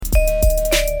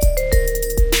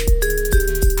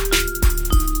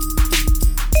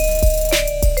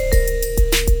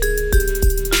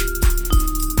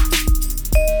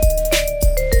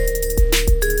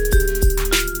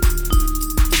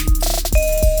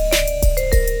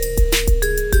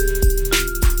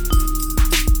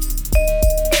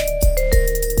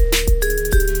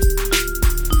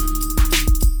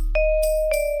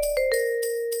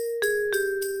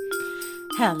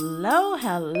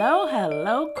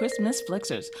Christmas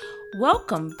Flixers.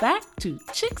 Welcome back to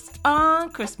Chicks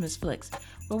on Christmas Flicks,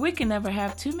 where we can never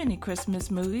have too many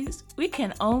Christmas movies. We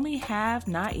can only have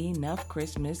not enough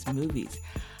Christmas movies.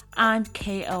 I'm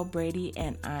KL Brady,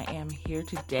 and I am here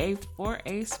today for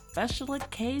a special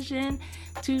occasion.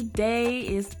 Today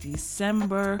is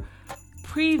December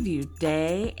Preview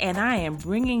Day, and I am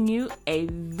bringing you a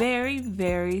very,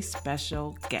 very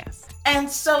special guest. And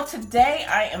so today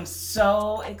I am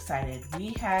so excited.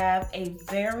 We have a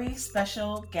very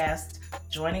special guest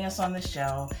joining us on the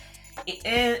show.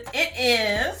 It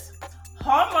is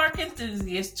Hallmark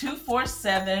enthusiast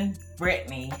 247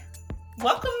 Brittany.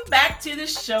 Welcome back to the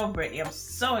show, Brittany. I'm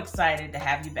so excited to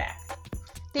have you back.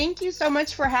 Thank you so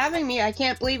much for having me. I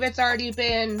can't believe it's already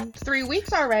been 3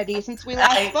 weeks already since we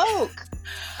last spoke.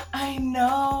 I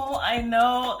know.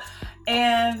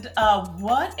 And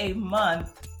what a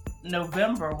month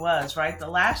November was, right? The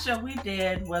last show we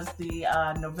did was the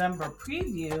November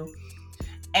preview.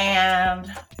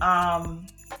 And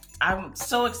I'm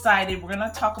so excited. We're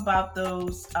going to talk about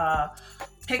those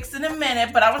picks in a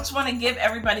minute, but I just want to give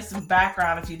everybody some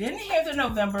background if you didn't hear the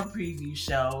November preview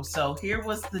show. So here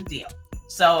was the deal.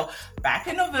 So back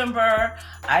in November,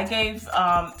 I gave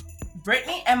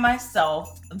Brittany and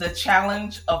myself the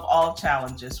challenge of all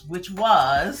challenges, which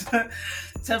was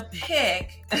to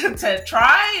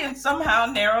try and somehow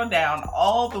narrow down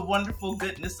all the wonderful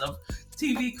goodness of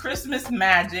TV Christmas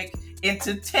magic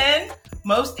into 10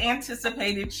 most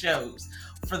anticipated shows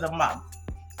for the month.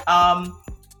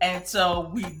 And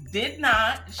so we did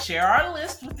not share our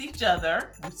list with each other,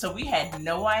 so we had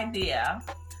no idea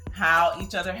how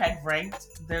each other had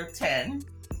ranked their 10.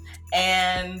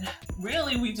 And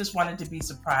really, we just wanted to be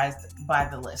surprised by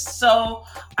the list. So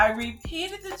I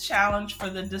repeated the challenge for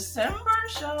the December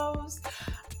shows,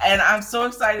 and I'm so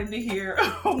excited to hear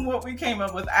what we came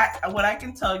up with. What I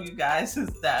can tell you guys is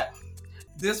that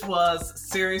this was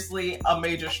seriously a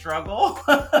major struggle.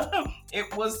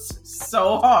 It was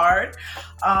so hard.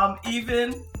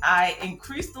 Even I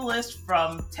increased the list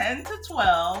from 10 to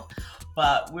 12,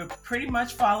 but we're pretty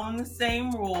much following the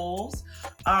same rules.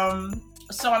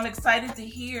 So I'm excited to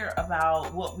hear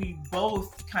about what we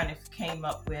both kind of came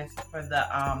up with for the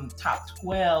top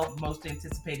 12 most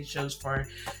anticipated shows for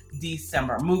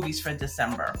December, movies for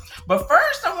December. But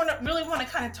first, I really want to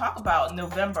kind of talk about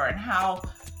November and how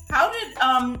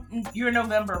did your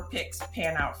November picks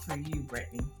pan out for you,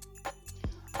 Brittany?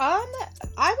 I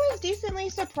was decently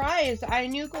surprised. I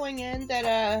knew going in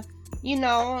that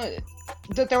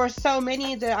that there were so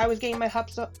many that I was getting my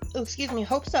hopes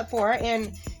up for,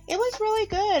 and it was really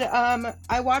good.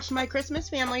 I watched My Christmas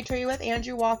Family Tree with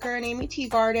Andrew Walker and Amy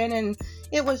Teagarden, and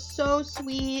it was so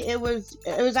sweet. It was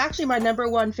actually my number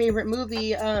one favorite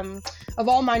movie of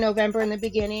all my November in the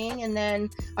beginning. And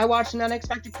then I watched An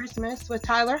Unexpected Christmas with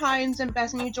Tyler Hynes and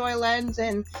Bethany Joy Lenz,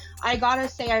 and I gotta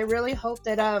say, I really hope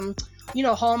that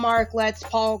Hallmark lets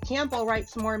Paul Campbell write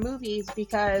some more movies,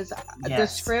 because the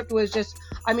script was just,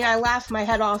 I laughed my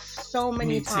head off so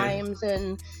many times,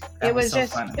 and it was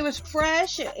just funny. It was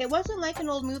fresh. It wasn't like an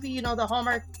old movie, the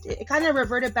Hallmark, it kind of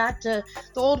reverted back to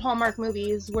the old Hallmark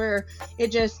movies where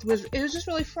it was just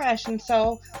really fresh. And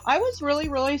so I was really,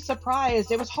 really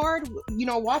surprised. It was hard,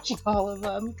 watching all of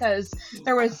them because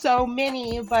there were so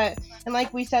many, and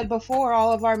like we said before,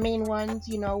 all of our main ones,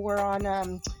 were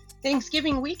on,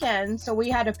 Thanksgiving weekend, so we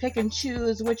had to pick and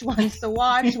choose which ones to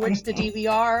watch, which to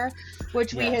DVR,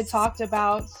 which we had talked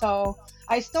about. So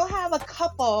I still have a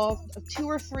couple, 2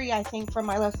 or 3, I think, from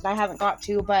my list that I haven't got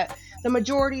to, but the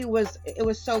majority was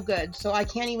so good. So I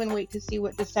can't even wait to see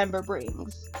what December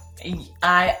brings.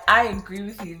 I agree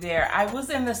with you there. I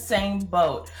was in the same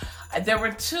boat. There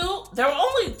were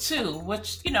only 2,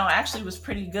 which, actually was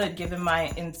pretty good given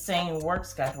my insane work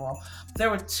schedule. There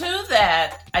were 2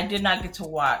 that I did not get to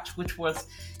watch, which was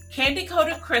Candy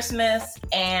Coated Christmas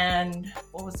and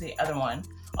what was the other one?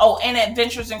 Oh, and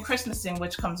Adventures in Christmasing,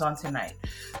 which comes on tonight.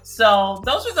 So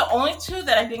those are the only 2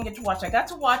 that I didn't get to watch. I got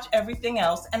to watch everything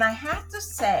else, and I have to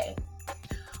say,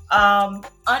 An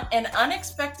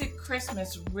Unexpected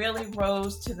Christmas really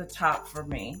rose to the top for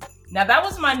me. Now, that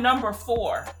was my number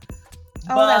 4.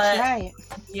 Oh, that's right.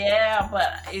 Yeah,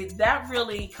 but that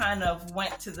really kind of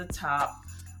went to the top.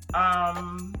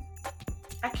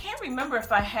 I can't remember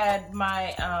if I had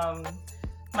my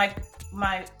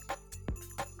my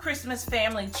Christmas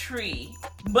Family Tree,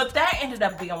 but that ended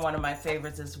up being one of my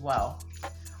favorites as well.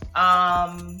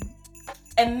 And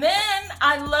then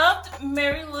I loved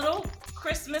Merry Little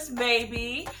Christmas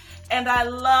Baby, and I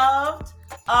loved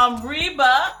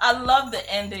Reba. I loved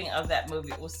the ending of that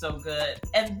movie. It was so good.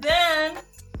 And then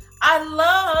I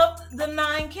loved The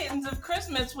 9 Kittens of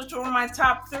Christmas, which were my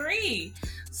top 3.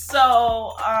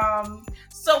 So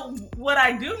what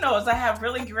I do know is I have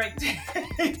really great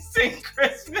taste in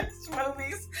Christmas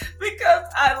movies because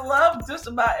I love just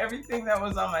about everything that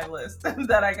was on my list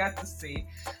that I got to see.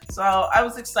 So I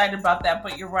was excited about that.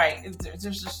 But you're right,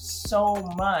 there's just so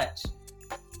much.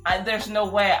 There's no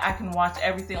way I can watch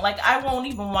everything. Like, I won't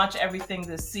even watch everything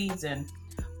this season.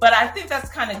 But I think that's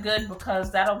kind of good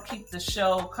because that'll keep the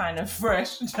show kind of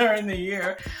fresh during the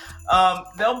year.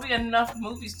 There'll be enough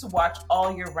movies to watch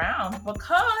all year round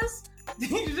because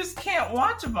you just can't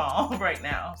watch them all right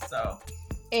now. So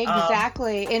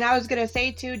Exactly. And I was going to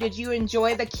say, too, did you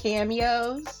enjoy the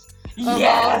cameos of all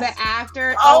yes. the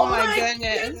actors? Oh my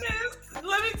goodness.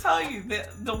 Let me tell you,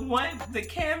 the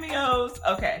cameos.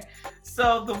 Okay,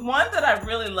 so the one that I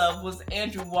really loved was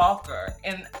Andrew Walker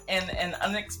in an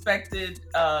unexpected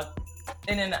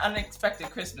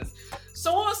Christmas.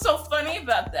 So what was so funny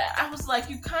about that? I was like,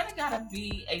 you kind of gotta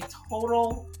be a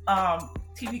total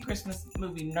TV Christmas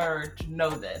movie nerd to know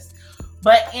this.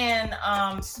 But in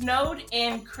Snowed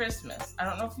in Christmas, I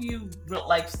don't know if you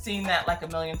like seen that like a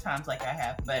million times like I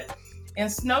have, but in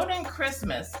Snowed in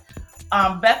Christmas,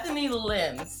 Bethany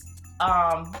Lenz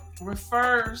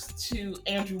refers to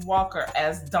Andrew Walker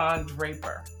as Don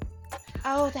Draper.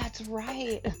 Oh, that's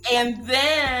right. And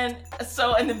then,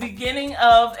 so in the beginning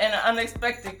of An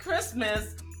Unexpected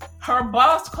Christmas, her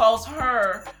boss calls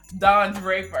her Don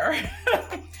Draper.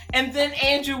 And then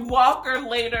Andrew Walker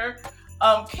later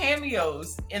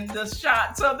cameos in the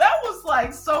shot. So that was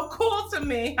like so cool to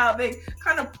me how they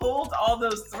kind of pulled all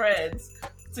those threads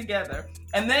together.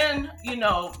 And then,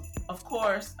 of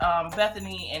course,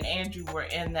 Bethany and Andrew were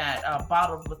in that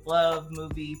Bottled with Love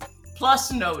movie plus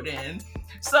Snowed In.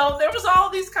 So there was all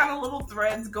these kind of little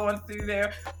threads going through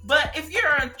there. But if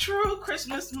you're a true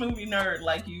Christmas movie nerd,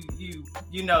 like you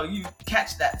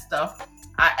catch that stuff,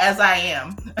 as I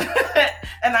am.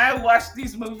 And I watched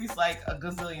these movies like a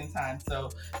gazillion times. So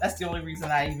that's the only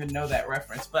reason I even know that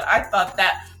reference. But I thought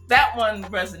that one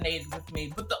resonated with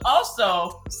me. But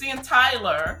also seeing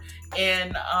Tyler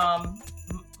in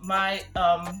my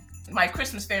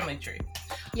Christmas Family Tree.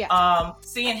 Yeah.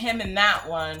 Seeing him in that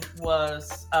one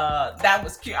was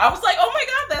cute. I was like, oh my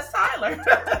God, that's Tyler.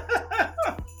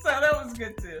 So that was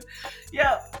good too.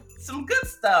 Yeah, some good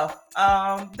stuff.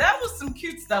 That was some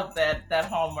cute stuff that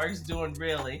Hallmark's doing,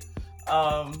 really.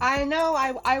 I know.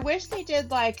 I wish they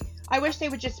did I wish they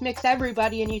would just mix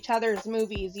everybody in each other's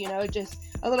movies, just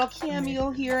a little cameo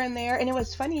here and there. And it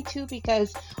was funny too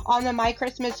because on the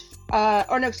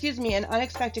An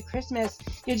Unexpected Christmas,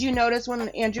 did you notice when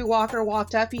Andrew Walker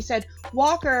walked up, he said,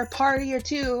 Walker, party of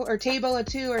two or table of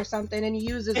two or something, and he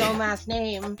used his own last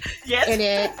name in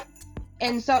it.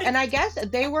 And I guess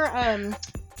they were An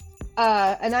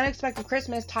Unexpected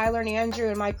Christmas, Tyler and Andrew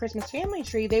and My Christmas Family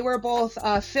Tree, they were both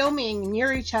filming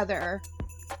near each other,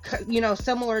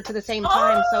 similar to the same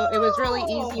time. So it was really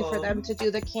easy for them to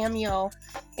do the cameo.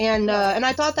 And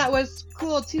I thought that was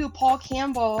cool too. Paul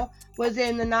Campbell was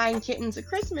in the 9 Kittens of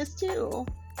Christmas too.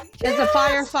 As a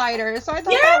firefighter. So I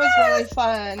thought that was really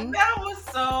fun. That was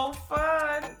so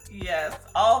fun. Yes,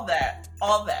 all that.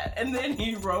 And then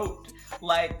he wrote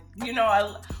I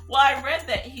read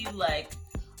that he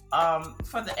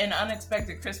for An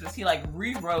Unexpected Christmas, he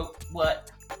rewrote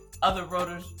what other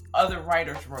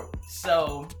writers wrote.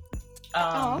 So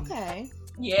okay.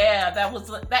 Yeah,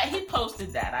 that he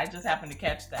posted that. I just happened to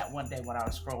catch that one day when I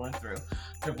was scrolling through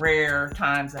the rare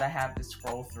times that I have to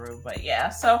scroll through. But yeah,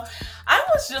 so I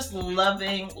was just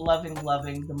loving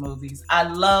the movies. I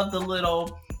love the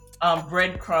little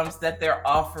breadcrumbs that they're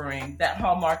offering, that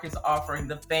Hallmark is offering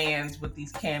the fans with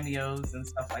these cameos and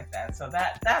stuff like that. So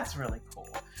that's really cool.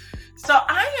 So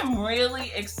I am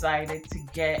really excited to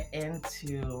get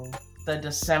into the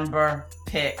December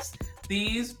picks.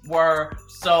 These were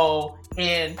so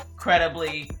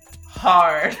incredibly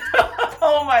hard.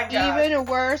 Oh my God. Even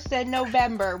worse than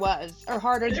November was, or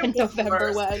harder than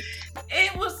November was.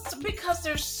 It was because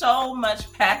there's so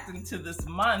much packed into this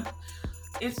month.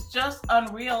 It's just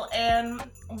unreal. And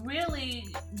really,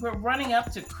 we're running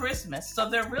up to Christmas. So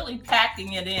they're really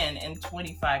packing it in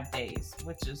 25 days,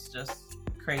 which is just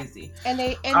crazy. And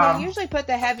they usually put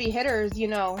the heavy hitters,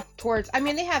 towards,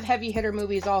 they have heavy hitter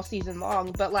movies all season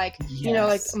long, but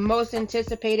most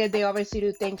anticipated, they obviously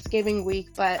do Thanksgiving week,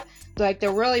 but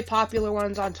the really popular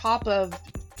ones on top of,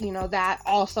 that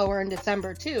also are in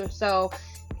December too. So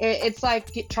it's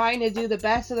trying to do the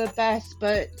best of the best,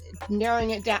 but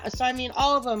narrowing it down. So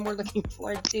all of them we're looking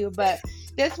forward to, but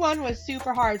This one was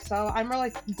super hard, so I'm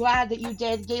really glad that you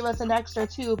gave us an extra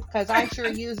 2 because I sure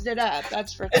used it up.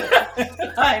 That's for sure.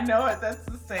 I know it. That's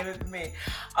the same with me.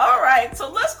 All right,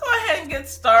 so let's go ahead and get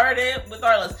started with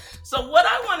our list. So what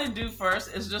I want to do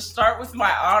first is just start with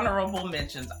my honorable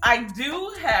mentions. I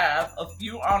do have a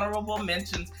few honorable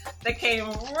mentions that came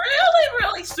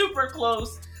really super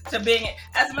close to being,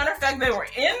 as a matter of fact, they were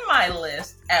in my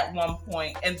list at one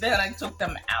point, and then I took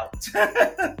them out.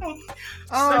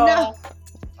 No.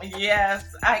 Yes,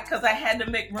 because I had to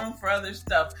make room for other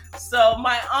stuff. So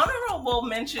my honorable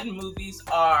mention movies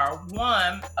are,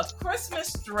 one, A Christmas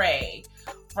Stray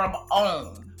from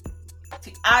OWN.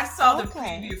 I saw the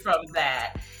preview from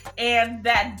that, and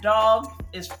that dog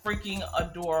is freaking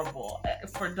adorable.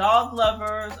 For dog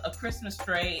lovers, A Christmas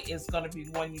Stray is going to be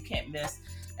one you can't miss.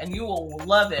 And you will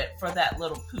love it for that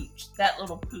little pooch. That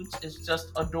little pooch is just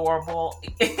adorable.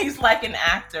 He's like an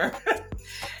actor.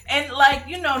 And like,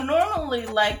 normally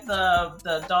like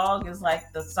the dog is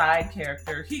like the side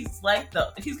character. He's like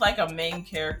a main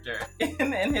character.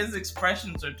 And his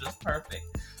expressions are just perfect.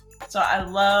 So I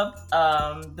loved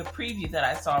the preview that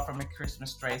I saw from A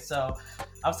Christmas Stray. So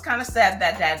I was kind of sad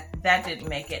that didn't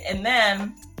make it. And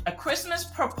then A Christmas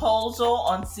Proposal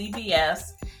on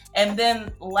CBS. And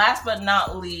then last but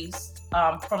not least,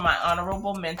 from my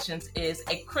honorable mentions, is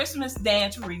A Christmas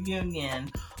Dance Reunion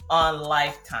on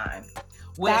Lifetime.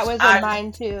 That was in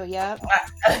mine too, yep.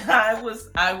 I was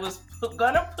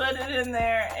gonna put it in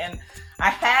there, and I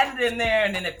had it in there,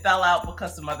 and then it fell out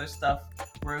because some other stuff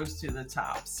rose to the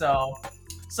top. So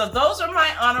those are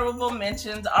my honorable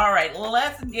mentions. All right,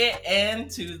 let's get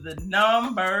into the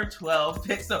number 12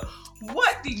 pick. So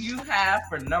what do you have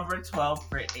for number 12,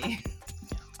 Brittany?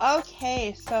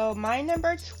 Okay, so my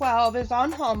number 12 is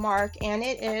on Hallmark, and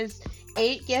it is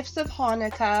 8 Gifts of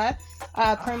Hanukkah,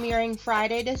 premiering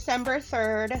Friday, December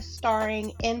 3rd,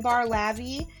 starring Inbar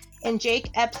Lavie and Jake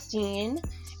Epstein.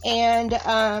 And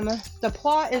the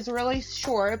plot is really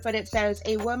short, but it says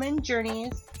a woman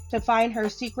journeys to find her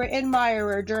secret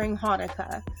admirer during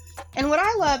Hanukkah. And what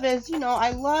I love is,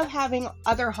 I love having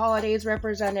other holidays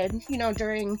represented,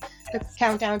 during the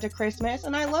countdown to Christmas.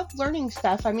 And I love learning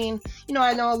stuff. I mean,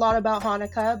 I know a lot about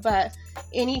Hanukkah, but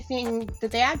anything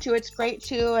that they add to it's great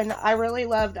too. And I really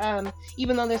loved,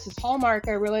 even though this is Hallmark,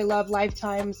 I really love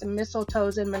Lifetime's and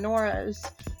Mistletoes and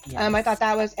Menorahs. Yes. I thought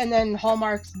that was, and then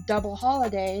Hallmark's Double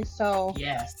Holiday. So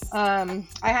yes, I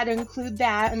had to include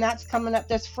that, and that's coming up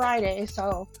this Friday.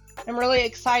 So I'm really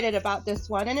excited about this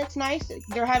one, and it's nice.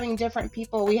 They're having different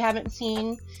people we haven't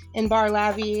seen Inbar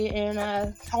Lavie in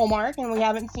Hallmark, and we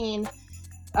haven't seen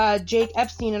Jake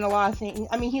Epstein in a lot of things.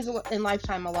 I mean, he's in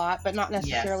Lifetime a lot, but not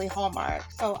necessarily Hallmark.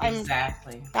 So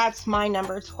exactly. That's my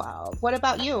number 12. What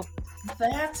about you?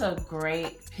 That's a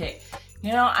great pick.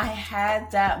 I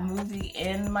had that movie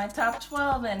in my top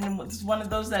 12, and it was one of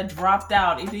those that dropped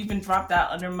out. It even dropped out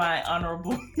under my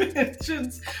honorable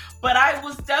mentions. But I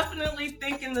was definitely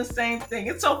thinking the same thing.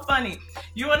 It's so funny.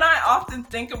 You and I often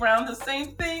think around the same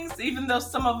things, even though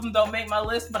some of them don't make my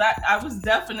list, but I was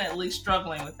definitely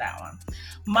struggling with that one.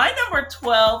 My number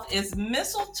 12 is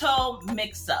Mistletoe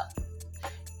Mix-Up.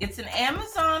 It's an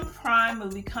Amazon Prime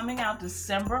movie coming out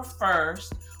December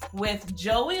 1st. With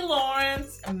Joey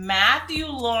Lawrence, Matthew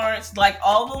Lawrence, like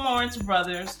all the Lawrence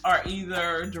brothers are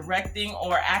either directing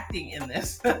or acting in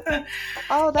this.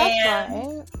 Oh, that's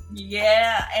right.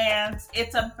 Yeah, and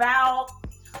it's about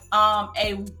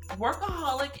a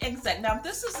workaholic exec. Now,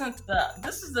 this is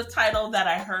the title that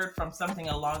I heard from something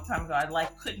a long time ago. I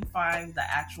couldn't find the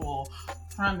actual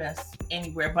premise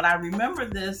anywhere, but I remember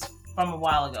this from a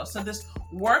while ago. So this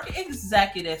work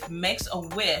executive makes a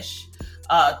wish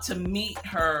to meet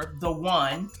the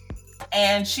one,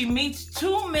 and she meets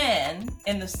 2 men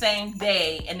in the same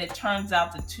day, and it turns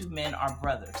out the 2 men are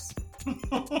brothers.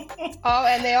 Oh,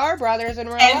 and they are brothers in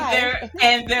real life.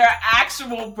 And they're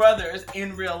actual brothers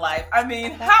in real life. I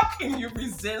mean, how can you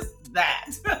resist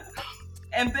that?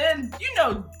 And then,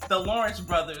 the Lawrence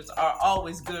brothers are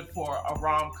always good for a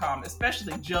rom-com,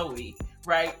 especially Joey,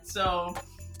 right? So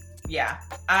yeah,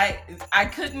 I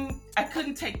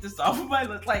couldn't take this off of my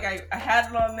list. I had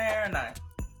it on there and I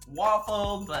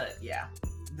waffled, but yeah,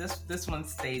 this one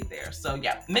stayed there. So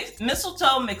yeah,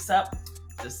 Mistletoe Mix-Up,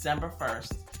 December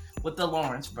 1st with the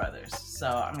Lawrence brothers. So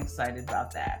I'm excited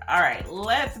about that. All right,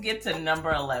 let's get to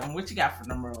number 11. What you got for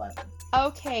number 11?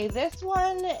 Okay, this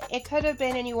one, it could have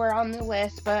been anywhere on the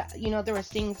list, but there was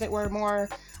things that were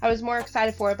I was more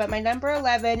excited for. But my number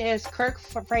 11 is Kirk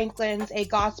Franklin's A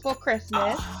Gospel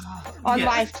Christmas on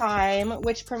Lifetime,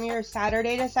 which premieres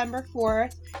Saturday, December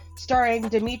 4th, starring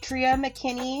Demetria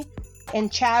McKinney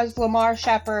and Chaz Lamar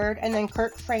Shepard, and then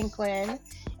Kirk Franklin.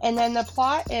 And then the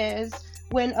plot is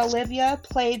when Olivia,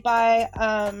 played by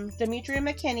Demetria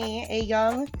McKinney, a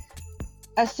young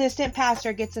assistant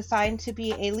pastor, gets assigned to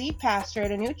be a lead pastor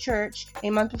at a new church a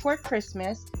month before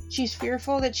Christmas. She's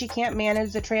fearful that she can't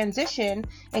manage the transition,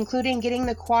 including getting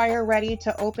the choir ready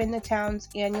to open the town's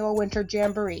annual winter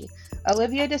jamboree.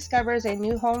 Olivia discovers a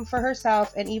new home for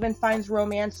herself and even finds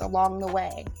romance along the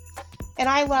way. And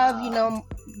I love,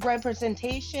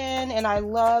 representation, and I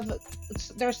love,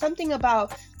 there's something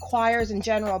about choirs in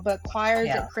general, but choirs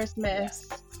at Christmas,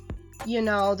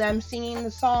 them singing the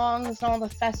songs and all the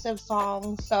festive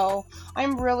songs. So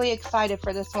I'm really excited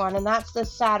for this one, and that's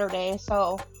this Saturday,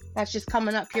 so that's just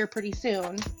coming up here pretty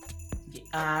soon.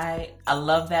 I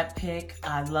love that pick.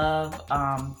 I love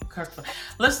Kirk.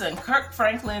 Listen, Kirk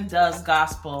Franklin does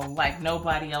gospel like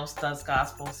nobody else does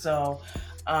gospel. So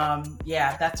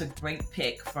that's a great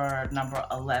pick for number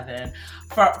 11.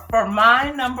 For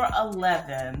my number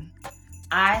 11,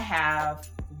 I have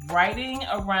Riding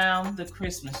Around the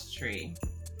Christmas Tree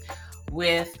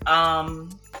with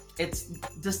it's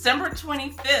December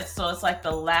 25th, so it's like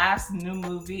the last new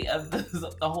movie of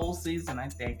the whole season, I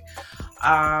think.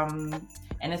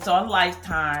 And it's on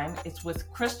Lifetime. It's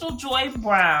with Crystal Joy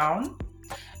Brown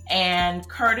and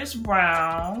Curtis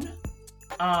Brown. Is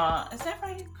that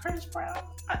right? Curtis Brown?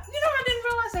 I didn't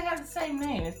realize they had the same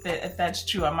name. If that's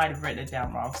true, I might have written it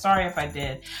down wrong. Sorry if I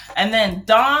did. And then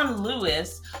Dawn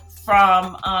Lewis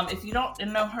from, if you don't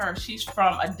know her, she's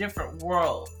from A Different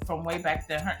World from way back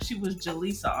then. She was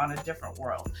Jaleesa on A Different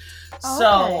World.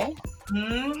 Okay.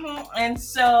 And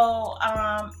so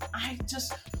I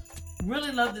just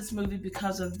really love this movie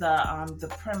because of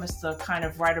the premise, the kind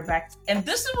of writer back. And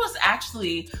this was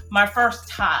actually my first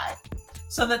tie.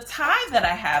 So the tie that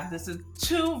I have, this is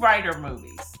 2 writer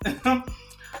movies.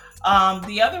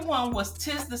 The other one was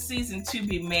 'Tis the Season to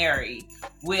Be Merry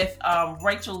with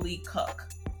Rachel Lee Cook.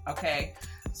 Okay,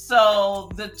 so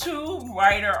the 2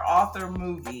 writer-author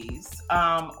movies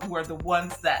were the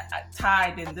ones that I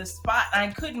tied in this spot. I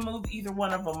couldn't move either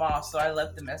one of them off, so I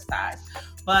left them as ties.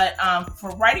 But for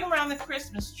Riding Around the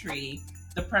Christmas Tree,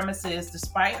 the premise is,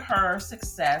 despite her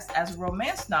success as a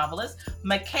romance novelist,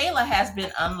 Michaela has been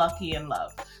unlucky in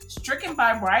love. Stricken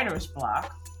by writer's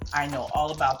block, I know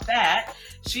all about that,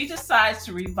 she decides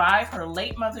to revive her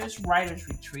late mother's writer's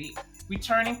retreat,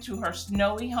 returning to her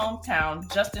snowy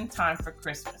hometown just in time for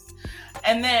Christmas.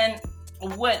 And then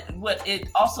what it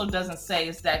also doesn't say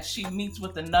is that she meets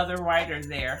with another writer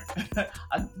there,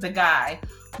 the guy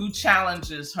who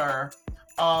challenges her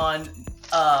on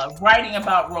writing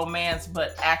about romance,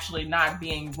 but actually not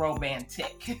being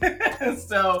romantic.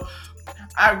 So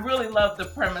I really love the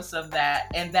premise of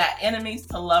that, and that enemies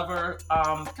to lover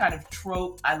kind of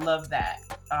trope. I love that.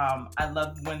 I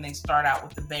love when they start out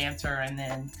with the banter and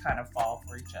then kind of fall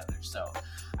for each other. So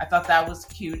I thought that was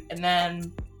cute. And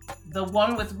then the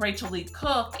one with Rachel Lee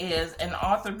Cook is an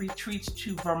author retreats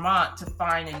to Vermont to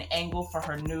find an angle for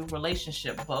her new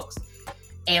relationship books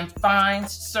and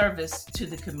finds service to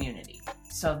the community.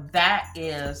 So that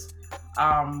is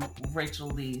Rachel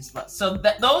Lee's. So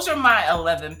those are my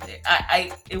 11 picks.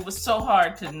 It was so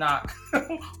hard to knock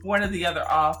one or the other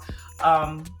off.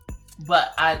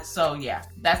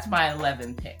 That's my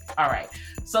 11 pick. All right.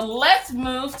 So let's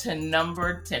move to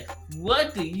number 10.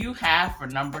 What do you have for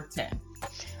number 10?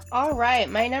 All right,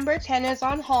 my number 10 is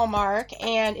on Hallmark,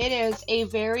 and it is A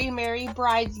Very Merry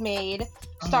Bridesmaid,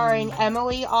 starring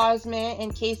Emily Osment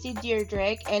and Casey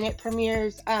Deirdrick, and it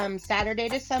premieres Saturday,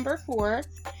 December 4th.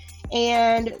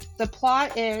 And the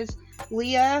plot is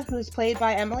Leah, who's played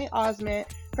by Emily Osment,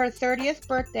 her 30th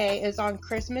birthday is on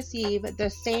Christmas Eve, the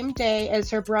same day as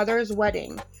her brother's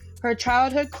wedding. Her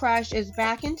childhood crush is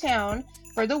back in town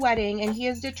for the wedding, and he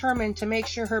is determined to make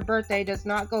sure her birthday does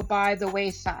not go by the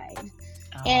wayside.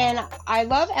 And I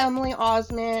love Emily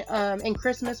Osment in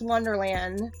Christmas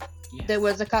Wonderland. Yes. That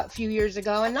was a few years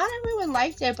ago, and not everyone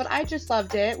liked it, but I just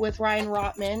loved it with Ryan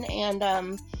Rotman. And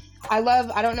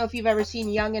I don't know if you've ever seen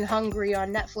Young and Hungry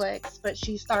on Netflix, but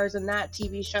she stars in that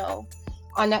TV show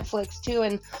on Netflix too.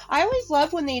 And I always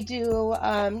love when they do,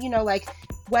 like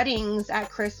weddings at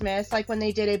Christmas, like when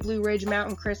they did a Blue Ridge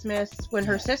Mountain Christmas when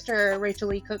her sister, Rachel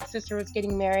Lee Cook's sister, was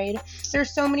getting married.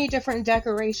 There's so many different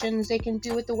decorations they can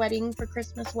do at the wedding for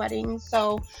Christmas weddings.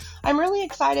 So I'm really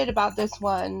excited about this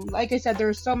one. Like I said,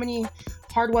 there's so many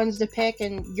hard ones to pick,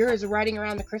 and yours, Riding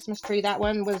Around the Christmas Tree, that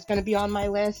one was going to be on my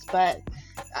list, but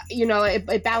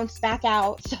it bounced back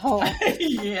out. So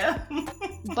yeah.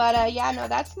 But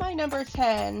that's my number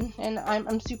 10, and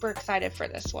I'm super excited for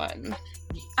this one.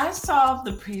 I saw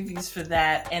the previews for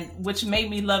that, and which made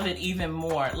me love it even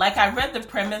more. Like, I read the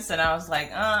premise and I was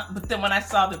like, but then when I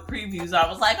saw the previews, I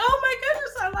was like, oh my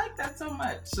goodness, I like that so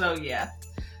much. So yeah,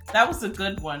 That was a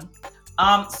good one.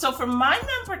 So for my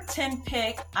number 10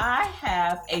 pick, I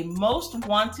have A Most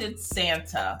Wanted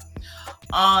Santa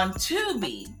on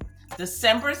Tubi,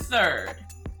 December 3rd.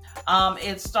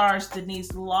 It stars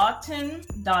Denise Lawton,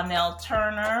 Donnell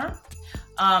Turner,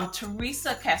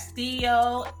 Teresa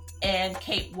Castillo, and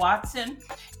Kate Watson.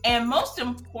 And most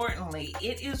importantly,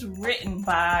 it is written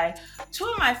by two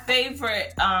of my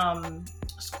favorite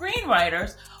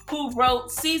screenwriters who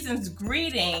wrote Season's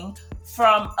Greeting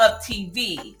from Up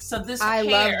TV. So I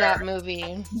love that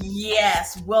movie.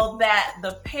 Yes. Well,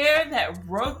 the pair that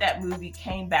wrote that movie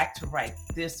came back to write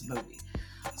this movie.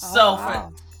 So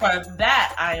wow. for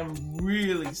that, I am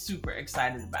really super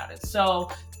excited about it. So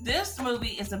this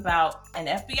movie is about an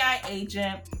FBI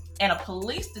agent and a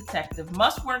police detective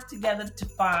must work together to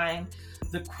find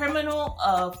the criminal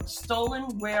of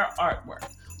stolen rare artwork.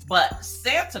 But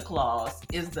Santa Claus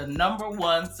is the number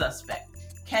one suspect.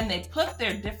 Can they put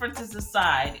their differences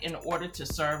aside in order to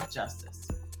serve justice?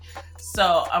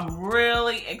 So I'm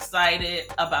really excited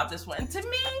about this one. And to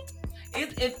me,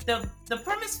 the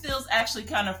premise feels actually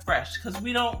kind of fresh because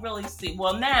we don't really see.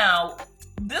 Well, now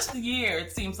this year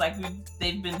it seems like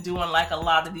they've been doing like a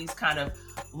lot of these kind of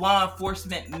law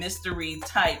enforcement mystery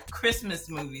type Christmas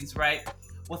movies, right?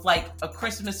 With like A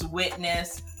Christmas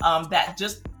Witness that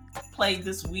just played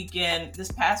this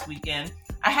past weekend.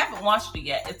 I haven't watched it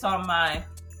yet. It's on my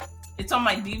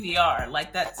DVR.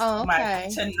 Like that's my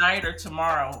tonight or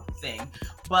tomorrow thing.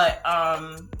 But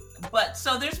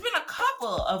so there's been a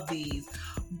couple of these.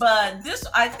 But this,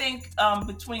 I think,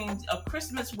 between A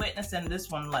Christmas Witness and this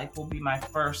one, like, will be my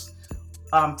first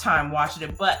time watching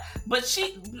it. But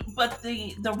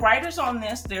the writers on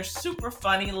this, they're super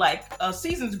funny. Like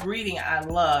Season's Greeting, I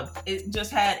loved. It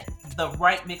just had the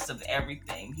right mix of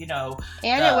everything, you know.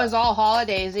 And it was all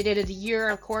holidays. They did a year,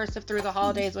 of course, through the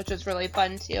holidays, which was really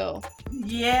fun too.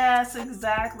 Yes,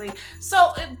 exactly.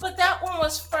 So, but that one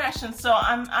was fresh, and so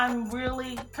I'm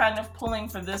really kind of pulling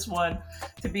for this one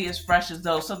to be as fresh as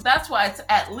those. So that's why it's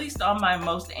at least on my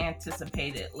most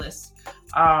anticipated list.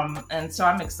 And so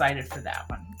I'm excited for that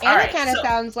one. And it kind of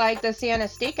sounds like the Santa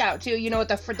Stakeout too, you know,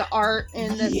 for the art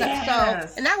and the stuff.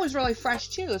 So, and that was really fresh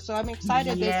too. So I'm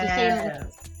excited that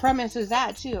the same premise as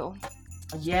that too.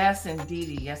 Yes,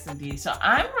 indeedy. Yes, indeedy. So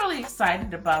I'm really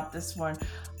excited about this one.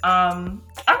 All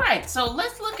right, so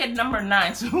let's look at number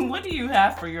 9. So what do you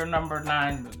have for your number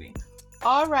 9 movie?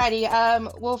 Alrighty.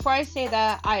 Well, before I say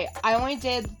that, I only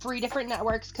did 3 different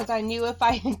networks because I knew if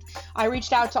I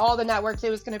reached out to all the networks,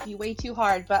 it was going to be way too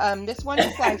hard. But this one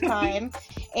is Lifetime,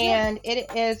 and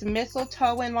it is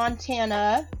Mistletoe in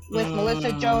Montana with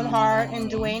Melissa Joan Hart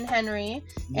and Dwayne Henry,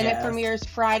 and it premieres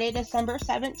Friday, December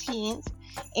 17th.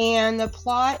 And the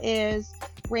plot is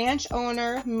ranch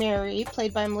owner Mary,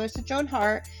 played by Melissa Joan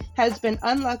Hart, has been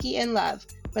unlucky in love.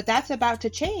 But that's about to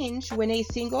change when a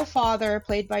single father,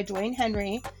 played by Dwayne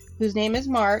Henry, whose name is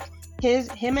Mark,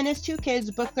 him and his 2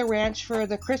 kids book the ranch for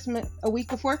a week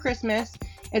before Christmas.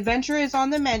 Adventure is on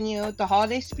the menu, the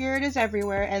holiday spirit is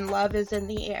everywhere, and love is in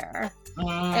the air.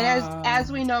 And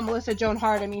as we know, Melissa Joan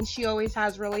Hart, I mean, she always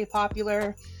has really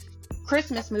popular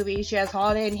Christmas movies. She has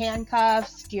Holiday in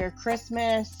Handcuffs, Dear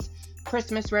Christmas,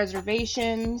 Christmas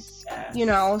Reservations, you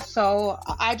know, so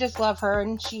I just love her,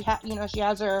 and she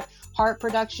has her Hart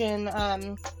Production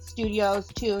studios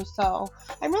too, so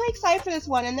I'm really excited for this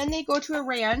one. And then they go to a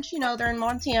ranch, you know, they're in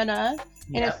Montana,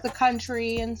 and it's the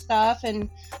country and stuff, and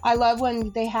I love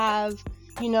when they have,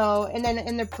 you know, and then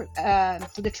in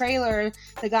the trailer,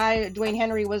 the guy Dwayne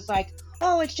Henry was like,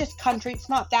 oh, it's just country, it's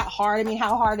not that hard. I mean,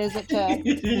 how hard is it to,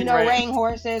 you know, wrangle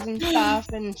horses and stuff?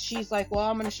 And she's like, well,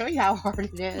 I'm going to show you how hard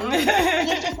it is. And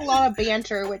it's just a lot of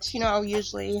banter, which, you know,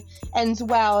 usually ends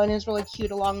well and is really cute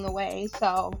along the way.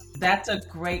 So that's a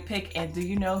great pick. And do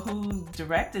you know who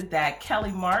directed that?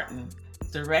 Kelly Martin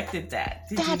directed that.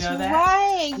 Did you know that? That's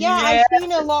right. Yeah, I've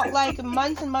seen a lot, like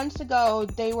months and months ago,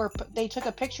 they took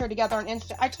a picture together on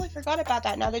Insta. I totally forgot about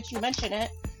that now that you mention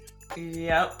it.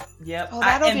 Yep. Oh,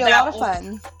 that'll be a lot of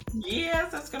fun. Yes,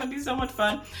 that's going to be so much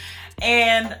fun.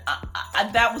 And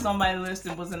that was on my list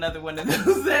and was another one of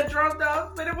those that dropped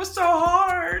off, but it was so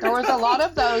hard. There was a lot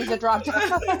of those that dropped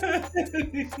off.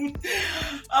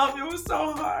 It was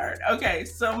so hard. Okay,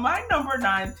 so my number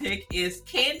 9 pick is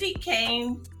Candy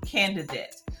Cane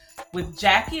Candidate with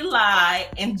Jackie Lai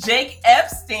and Jake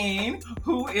Epstein,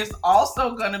 who is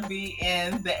also going to be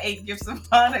in the 8 Gifts of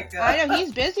Hanukkah. I know,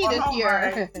 he's busy this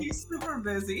year. He's super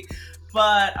busy.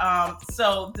 But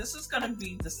so this is going to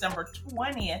be December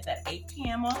 20th at 8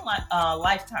 p.m. on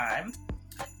Lifetime.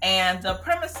 And the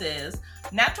premise is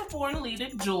natural-born leader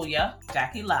Julia,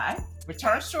 Jackie Lai,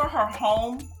 returns to her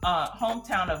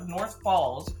hometown of North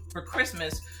Falls for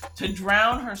Christmas to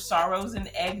drown her sorrows in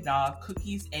eggnog,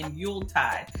 cookies, and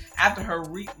Yuletide after her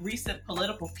recent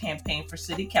political campaign for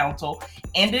city council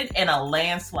ended in a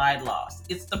landslide loss.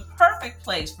 It's the perfect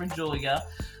place for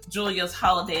Julia's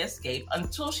holiday escape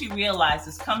until she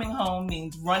realizes coming home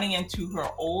means running into her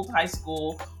old high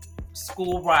school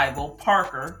rival,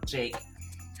 Parker, Jake,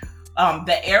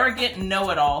 the arrogant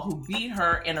know-it-all who beat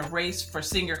her in a race for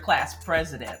senior class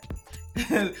president.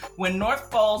 When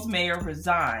North Falls mayor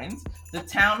resigns, the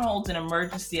town holds an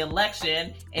emergency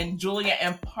election, and Julia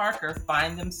and Parker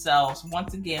find themselves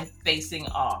once again facing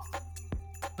off.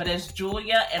 But as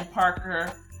Julia and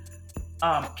Parker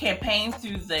campaign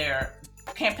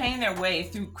their way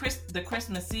through the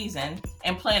Christmas season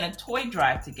and plan a toy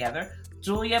drive together,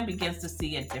 Julia begins to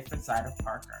see a different side of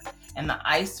Parker, and the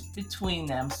ice between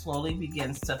them slowly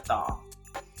begins to thaw.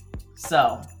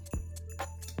 So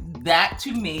that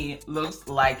to me looks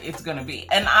like it's gonna be,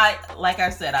 and like I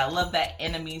said, I love that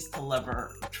enemies to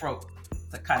lover trope,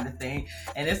 the kind of thing.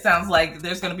 And it sounds like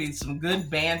there's gonna be some good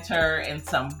banter and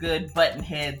some good button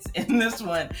heads in this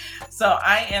one. So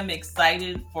I am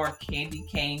excited for Candy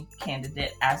Cane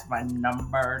Candidate as my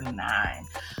number 9.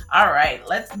 All right,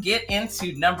 let's get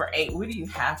into number 8. What do you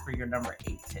have for your number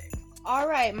 8 pick? All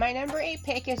right, my number 8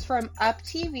 pick is from Up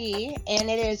TV, and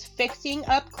it is Fixing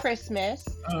Up Christmas,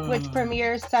 which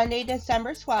premieres Sunday,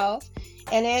 December 12th,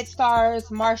 and it stars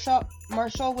Marshall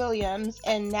Williams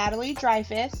and Natalie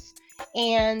Dreyfus,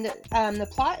 and the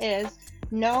plot is,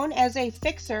 known as a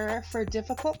fixer for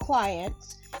difficult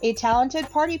clients, a talented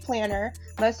party planner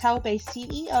must help a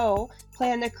CEO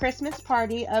plan the Christmas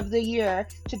party of the year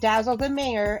to dazzle the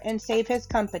mayor and save his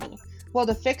company. Will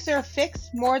the fixer fix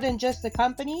more than just the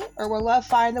company, or will love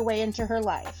find the way into her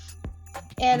life?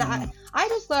 And I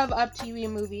just love Up TV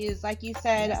movies. Like you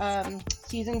said,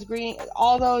 Seasons Greeting,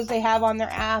 all those they have on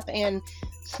their app, and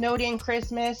Snowed In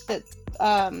Christmas that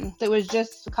was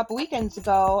just a couple weekends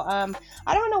ago.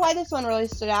 I don't know why this one really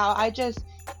stood out.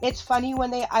 It's funny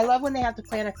I love when they have to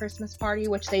plan a Christmas party,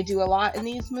 which they do a lot in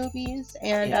these movies.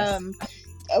 And yes.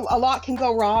 A lot can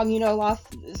go wrong,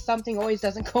 something always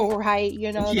doesn't go right,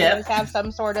 They always have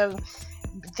some sort of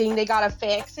thing they gotta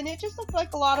fix, and it just looked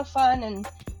like a lot of fun. And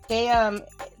they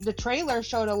the trailer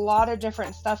showed a lot of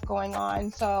different stuff going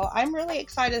on, so I'm really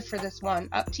excited for this one.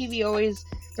 Up TV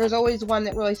there's always one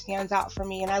that really stands out for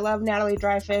me, and I love Natalie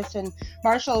Dreyfus, and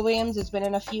Marshall Williams has been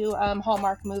in a few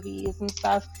Hallmark movies and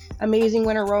stuff, Amazing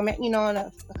Winter Romance, and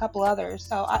a couple others,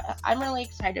 so I'm really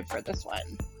excited for this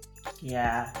one.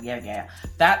 Yeah.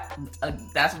 That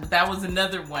was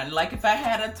another one. Like, if I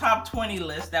had a top 20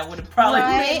 list, that would have probably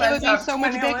made my top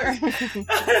 20 list.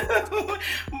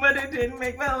 But it didn't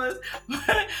make my list.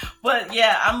 But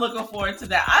yeah, I'm looking forward to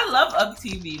that. I love Up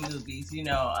TV movies.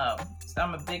 So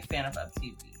I'm a big fan of Up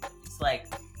TV. It's like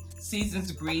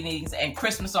Seasons Greetings and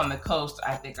Christmas on the Coast,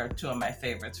 I think, are two of my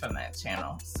favorites from that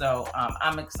channel. So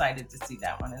I'm excited to see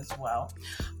that one as well.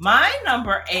 My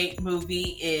number 8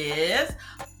 movie is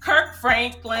Kirk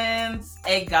Franklin's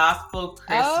A Gospel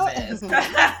Christmas. Oh.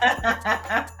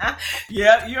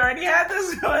 Yeah, you already had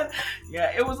this one.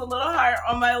 Yeah, it was a little higher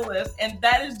on my list, and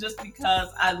that is just because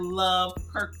I love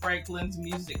Kirk Franklin's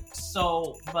music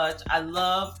so much. I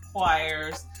love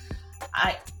choirs.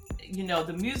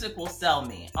 The music will sell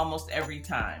me almost every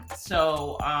time.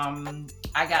 So I'm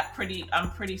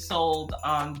pretty sold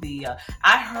on the,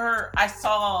 I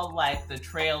saw like the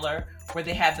trailer where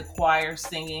they had the choir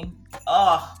singing.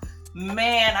 Oh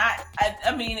man,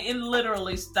 I mean, it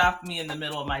literally stopped me in the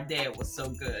middle of my day. It was so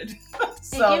good.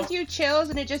 So, it gives you chills,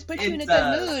 and it just puts you in a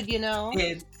good mood,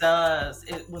 It does.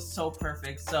 It was so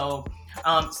perfect. So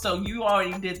you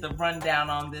already did the rundown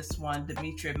on this one,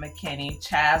 Demetria McKinney,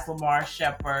 Chaz Lamar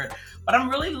Shepard, but I'm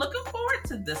really looking forward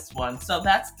to this one. So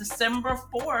that's December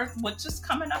 4th, which is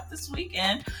coming up this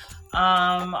weekend,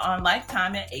 on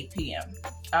Lifetime at 8 p.m.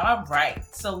 All right,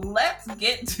 so let's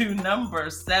get to number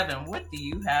 7. What do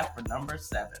you have for number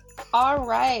 7? All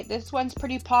right, this one's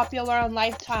pretty popular on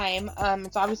Lifetime.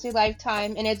 It's obviously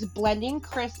Lifetime, and it's Blending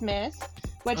Christmas,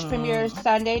 which premieres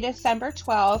Sunday, December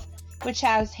 12th, which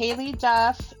has Haley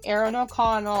Duff, Aaron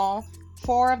O'Connell,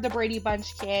 4 of the Brady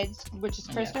Bunch kids, which is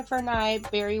Christopher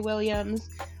Knight, Barry Williams,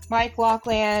 Mike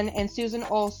Lachlan, and Susan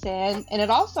Olsen. And it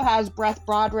also has Brett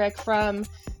Broderick from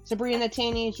Sabrina the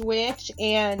Teenage Witch,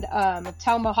 and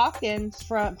Thelma Hawkins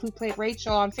who played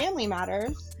Rachel on Family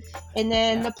Matters. And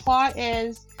then the plot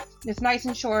it's nice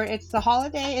and short. It's the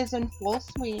holiday is in full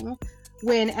swing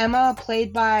when Emma,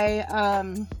 played by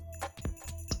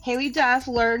Haley Duff,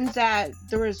 learns that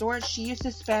the resort she used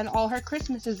to spend all her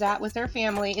Christmases at with her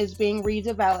family is being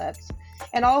redeveloped.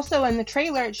 And also in the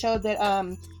trailer, it showed that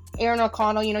Aaron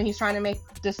O'Connell, he's trying to make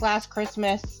this last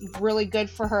Christmas really good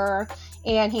for her,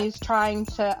 and he's trying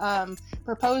to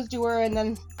propose to her, and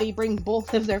then they bring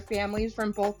both of their families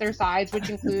from both their sides, which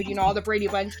include, all the Brady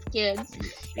Bunch kids.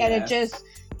 And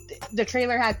the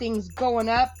trailer had things going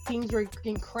up, things were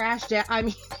getting crashed at. I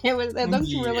mean, it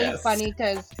looks really funny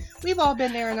because we've all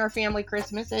been there in our family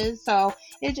Christmases. So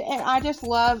and I just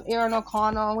love Aaron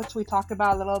O'Connell, which we talked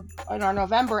about a little in our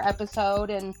November episode,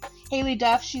 and Haley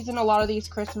Duff. She's in a lot of these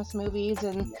Christmas movies,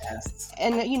 and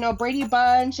Brady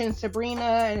Bunch and Sabrina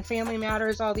and Family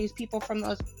Matters, all these people from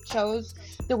those shows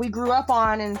that we grew up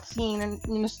on and seen, and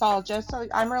nostalgia. So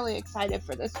I'm really excited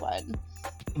for this one.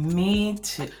 Me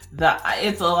too.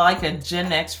 It's like a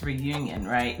Gen X reunion,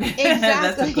 right? Exactly.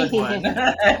 That's a good one.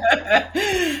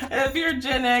 If you're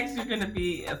Gen X, you're going to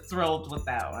be thrilled with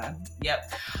that one.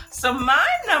 Yep. So my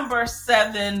number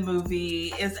 7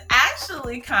 movie is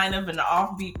actually kind of an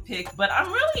offbeat pick, but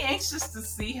I'm really anxious to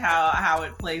see how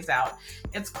it plays out.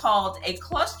 It's called A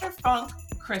Clusterfunk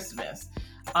Christmas.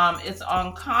 It's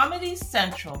on Comedy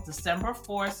Central, December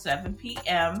 4th, 7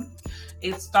 p.m.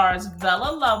 It stars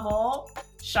Bella Lovell,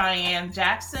 Cheyenne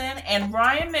Jackson, and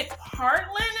Ryan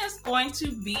McPartlin is going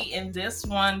to be in this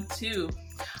one too.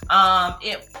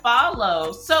 It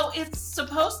follows, so it's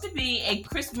supposed to be a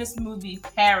Christmas movie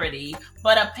parody,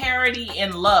 but a parody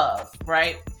in love,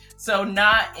 right? So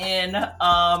not in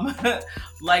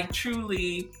like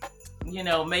truly,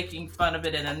 making fun of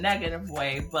it in a negative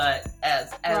way, but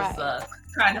as a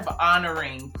kind of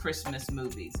honoring Christmas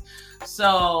movies.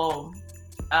 So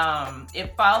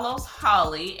it follows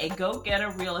Holly, a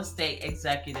go-getter real estate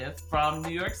executive from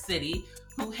New York City,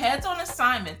 who heads on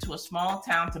assignment to a small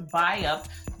town to buy up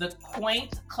the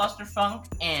quaint Clusterfunk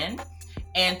Inn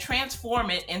and transform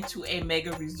it into a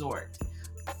mega resort.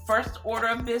 First order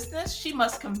of business, she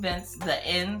must convince the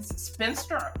inn's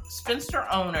spinster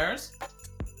owners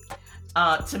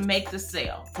to make the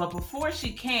sale. But before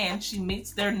she can, she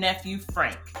meets their nephew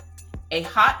Frank, a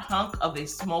hot hunk of a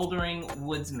smoldering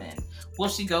woodsman. Will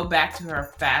she go back to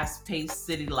her fast-paced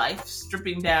city life,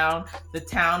 stripping down the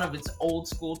town of its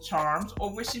old-school charms,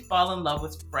 or will she fall in love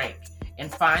with Frank and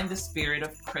find the spirit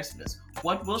of Christmas?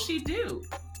 What will she do?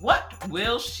 What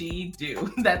will she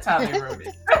do? That's how they wrote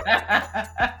it.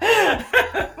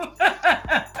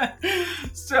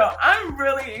 So I'm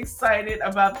really excited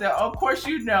about that. Of course,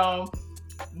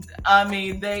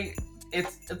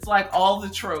 it's like all the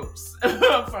tropes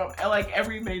from like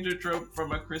every major trope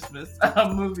from a Christmas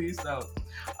movie. So,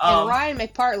 and Ryan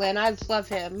McPartlin, I just love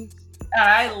him.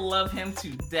 I love him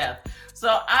to death.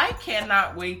 So I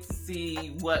cannot wait to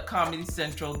see what Comedy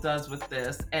Central does with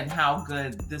this and how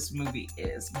good this movie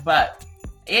is. But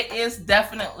it is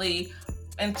definitely,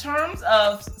 in terms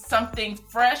of something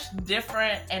fresh,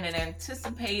 different, and an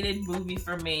anticipated movie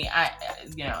for me,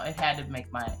 it had to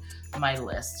make my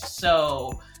list.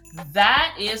 So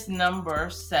that is number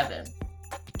 7.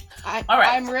 All right.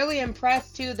 I'm really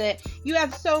impressed too that you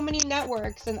have so many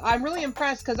networks, and I'm really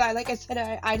impressed because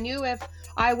I knew if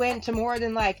I went to more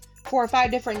than like 4 or 5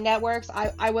 different networks,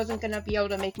 I wasn't gonna be able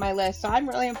to make my list. So I'm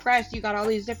really impressed you got all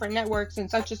these different networks and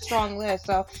such a strong list.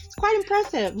 So it's quite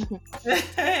impressive.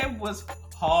 It was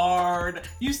hard.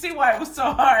 You see why it was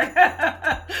so hard.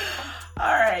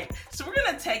 All right, so we're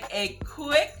gonna take a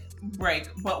quick break,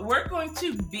 but we're going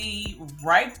to be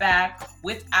right back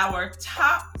with our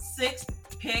top 6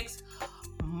 picks,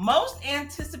 most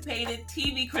anticipated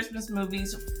TV Christmas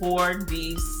movies for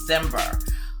December.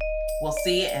 We'll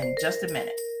see you in just a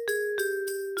minute.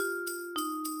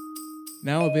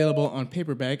 Now available on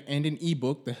paperback and an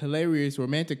ebook, the hilarious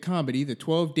romantic comedy The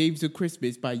 12 Days of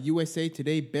Christmas by USA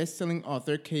Today best-selling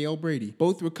author K.L. Brady.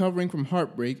 Both recovering from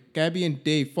heartbreak, Gabby and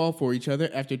Dave fall for each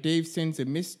other after Dave sends a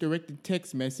misdirected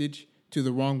text message to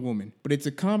the wrong woman. But it's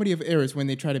a comedy of errors when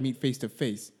they try to meet face to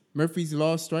face. Murphy's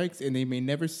Law strikes and they may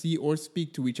never see or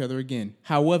speak to each other again.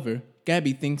 However,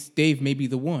 Gabby thinks Dave may be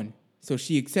the one, so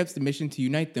she accepts the mission to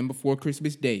unite them before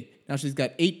Christmas Day. Now she's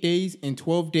got 8 days and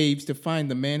 12 days to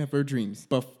find the man of her dreams.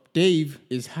 But Dave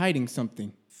is hiding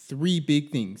something. 3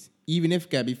 big things. Even if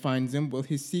Gabby finds them, will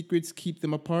his secrets keep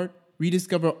them apart?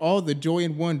 Rediscover all the joy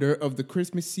and wonder of the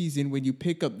Christmas season when you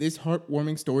pick up this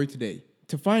heartwarming story today.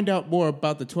 To find out more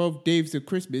about the 12 Days of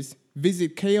Christmas,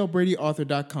 visit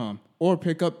klbradyauthor.com or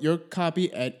pick up your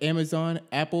copy at Amazon,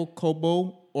 Apple,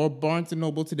 Kobo, or Barnes &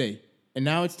 Noble today. And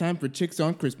now it's time for Chicks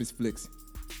on Christmas Flicks.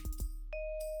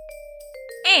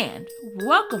 And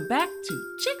welcome back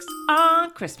to Chicks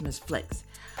on Christmas Flicks.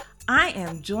 I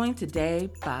am joined today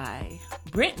by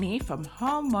Brittany from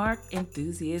Hallmark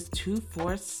Enthusiast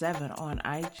 247 on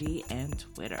IG and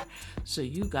Twitter. So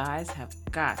you guys have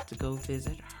got to go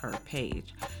visit her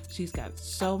page. She's got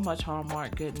so much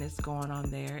Hallmark goodness going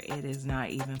on there. It is not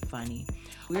even funny.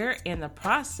 We're in the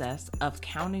process of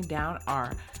counting down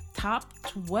our top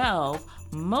 12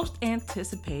 most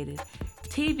anticipated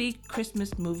TV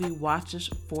Christmas movie watches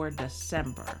for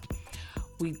December.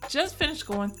 We just finished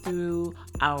going through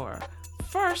our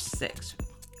first 6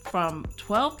 from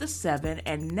 12 to 7,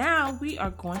 and now we are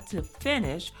going to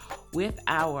finish with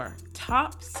our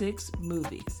top 6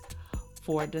 movies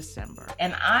for December.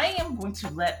 And I am going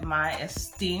to let my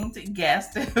esteemed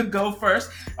guest go first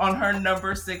on her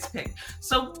number 6 pick.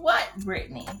 So what,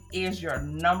 Brittany, is your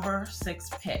number 6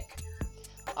 pick?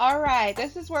 All right,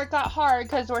 this is where it got hard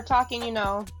because we're talking,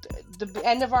 the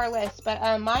end of our list.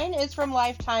 But mine is from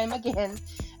Lifetime again.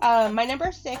 My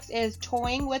number 6 is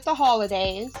Toying with the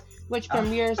Holidays, which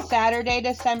premieres Saturday,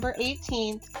 December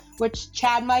 18th, which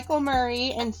Chad Michael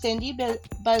Murray and Cindy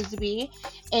Busby.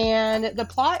 And the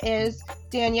plot is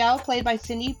Danielle, played by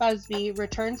Cindy Busby,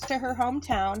 returns to her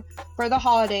hometown for the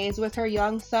holidays with her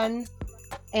young son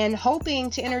and hoping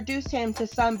to introduce him to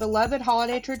some beloved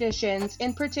holiday traditions,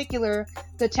 in particular,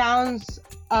 the town's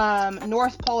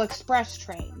North Pole Express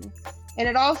train. And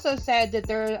it also said that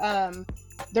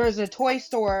there's a toy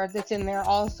store that's in there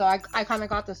also. I kind of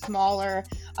got the smaller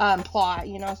plot,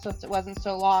 so it wasn't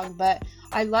so long. But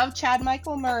I love Chad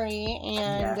Michael Murray,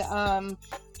 and yes.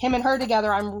 Him and her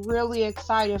together, I'm really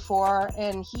excited for.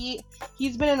 And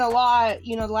he's been in a lot,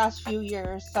 the last few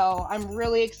years. So I'm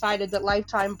really excited that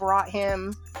Lifetime brought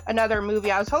him another movie.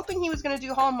 I was hoping he was going to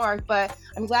do Hallmark, but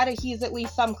I'm glad that he's at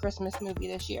least some Christmas movie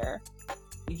this year.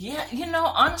 Yeah,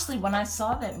 honestly, when I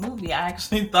saw that movie, I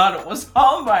actually thought it was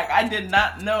Hallmark. I did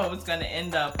not know it was going to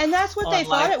end up. And that's what they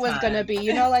thought it was going to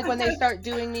be. Like when they start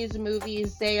doing these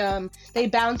movies, they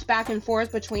bounce back and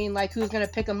forth between like who's going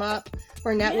to pick them up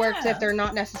for networks if they're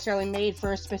not necessarily made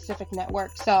for a specific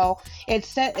network. So it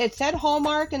said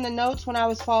Hallmark in the notes when I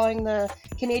was following the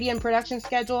Canadian production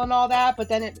schedule and all that, but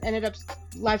then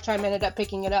Lifetime ended up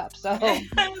picking it up. So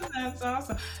that's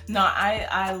awesome. No,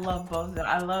 I love both of them.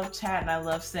 I love Chad and I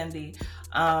love Cindy.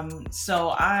 So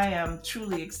I am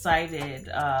truly excited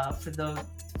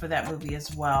for that movie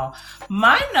as well.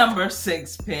 My number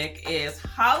 6 pick is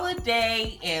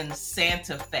Holiday in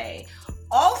Santa Fe.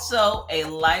 Also a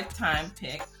Lifetime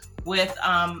pick with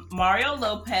Mario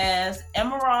Lopez,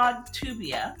 Emerald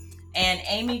Tubia, and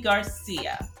Amy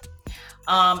Garcia.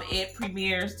 It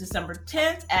premieres December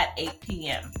 10th at 8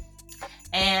 p.m.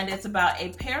 And it's about a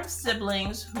pair of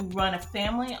siblings who run a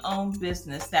family-owned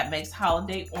business that makes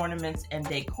holiday ornaments and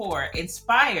decor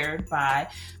inspired by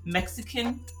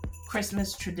Mexican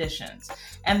Christmas traditions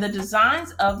and the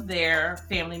designs of their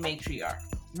family matriarch.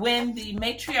 When the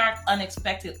matriarch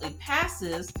unexpectedly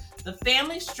passes, the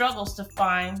family struggles to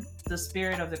find the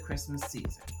spirit of the Christmas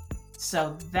season.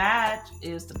 So that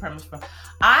is the premise.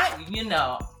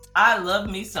 I love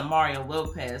me some Mario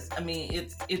Lopez. I mean,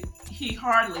 he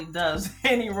hardly does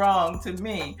any wrong to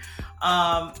me.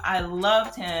 I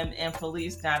loved him in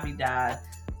Feliz Navidad.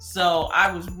 So I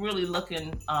was really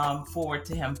looking forward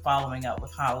to him following up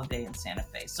with Holiday in Santa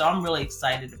Fe. So I'm really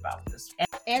excited about this.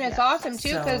 And it's awesome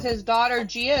too because his daughter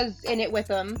Gia's in it with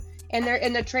him. And they're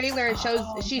in the trailer. It shows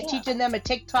she's teaching them a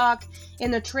TikTok in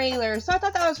the trailer. So I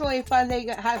thought that was really fun. They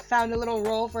have found a little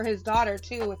role for his daughter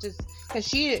too, which is because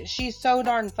she's so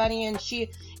darn funny, and you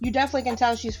definitely can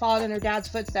tell she's followed in her dad's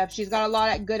footsteps. She's got a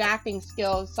lot of good acting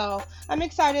skills. So I'm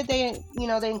excited they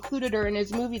included her in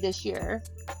his movie this year.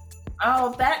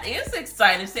 Oh, that is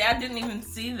exciting. See, I didn't even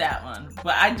see that one,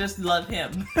 but I just love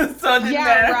him. So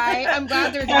right. I'm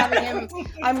glad they're having him.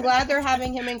 I'm glad they're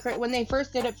having him in. When they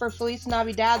first did it for Feliz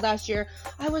Navidad last year,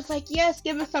 I was like, yes,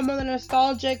 give us some of the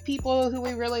nostalgic people who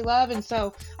we really love, and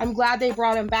so I'm glad they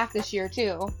brought him back this year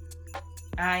too.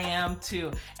 I am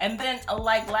too. And then,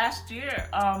 like last year,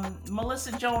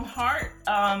 Melissa Joan Hart.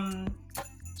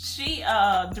 She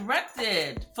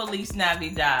directed Feliz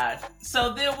Navidad.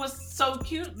 So it was so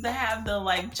cute to have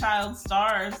the child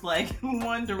stars,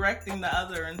 one directing the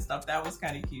other and stuff. That was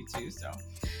kind of cute too. So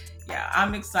yeah,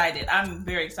 I'm excited. I'm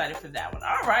very excited for that one.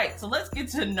 All right, so let's get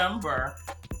to number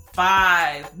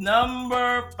 5.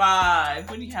 Number 5.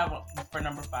 What do you have for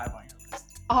number 5 on your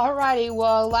list? Alrighty,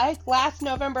 well, like last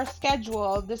November's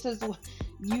schedule, this is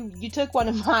you took one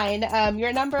of mine.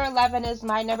 Your number 11 is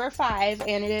my number 5,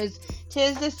 and it is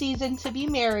 'Tis the Season to Be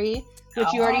Merry, which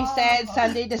you already said,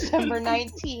 Sunday, December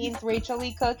 19th, Rachel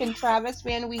Lee Cook and Travis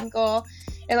Van Winkle.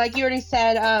 And like you already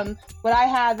said, what I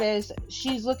have is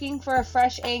she's looking for a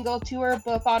fresh angle to her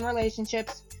book on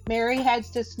relationships, Mary heads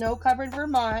to snow-covered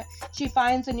Vermont. She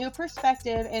finds a new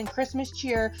perspective and Christmas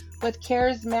cheer with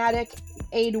charismatic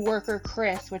aid worker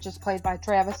Chris, which is played by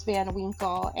Travis Van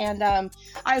Winkle. And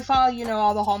I follow,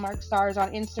 all the Hallmark stars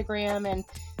on Instagram, and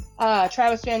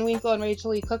Travis Van Winkle and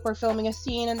Rachel Lee Cook were filming a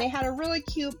scene, and they had a really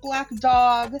cute black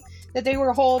dog that they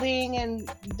were holding, and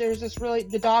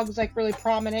the dog's like really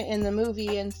prominent in the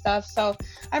movie and stuff. So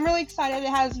I'm really excited. It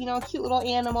has, a cute little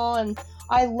animal, and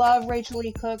I love Rachel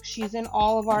Lee Cook. She's in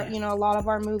all of our, a lot of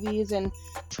our movies. And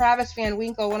Travis Van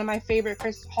Winkle, one of my favorite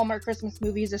Hallmark Christmas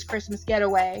movies is Christmas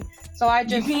Getaway. So I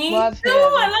just love him.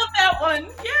 Oh, I love that one.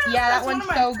 Yeah, that one's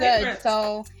so good.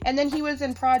 So, and then he was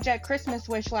in Project Christmas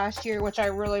Wish last year, which I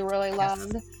really, really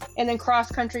loved. And then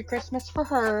Cross Country Christmas for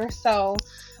Her. So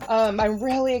I'm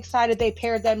really excited they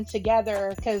paired them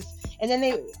together, and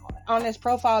then on his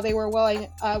profile, they were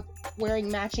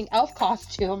wearing matching elf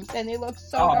costumes, and they look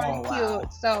so darn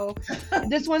cute. So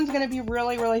this one's going to be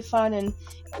really, really fun. And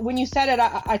when you said it,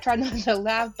 I tried not to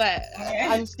laugh, but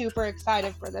I'm super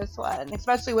excited for this one,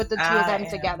 especially with the two of them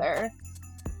together.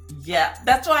 Yeah,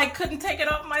 that's why I couldn't take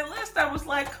it off my list. I was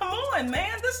like, come on,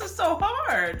 man, this is so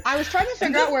hard. I was trying to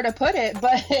figure out where to put it,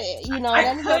 but, it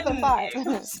ended up at 5.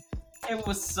 It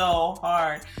was so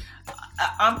hard.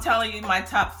 I'm telling you, my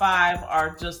top 5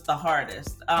 are just the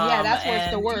hardest. That's where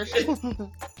it's the worst.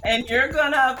 And you're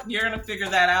gonna figure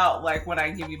that out, like when I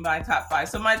give you my top 5.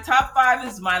 So my top 5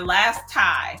 is my last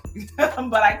tie,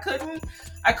 but I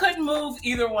couldn't move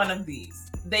either one of these.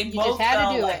 They both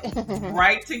fell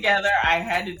right together. I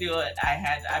had to do it.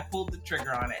 I pulled the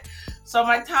trigger on it. So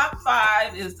my top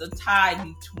 5 is the tie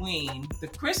between The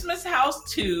Christmas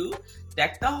House 2,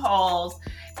 Deck the Halls,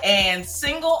 and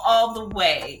Single All the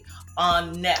Way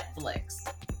on Netflix.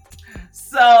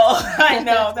 So I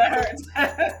know that hurts.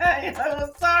 It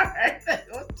was hard. It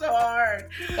was so hard.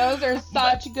 Those are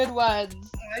such good ones.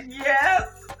 Yes,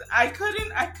 I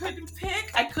couldn't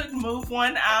pick. I couldn't move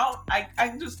one out.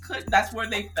 I just couldn't. That's where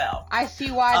they fell. I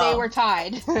see why they were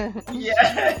tied.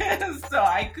 Yeah, so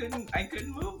I couldn't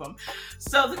move them.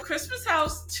 So The Christmas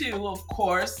House 2, of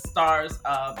course, stars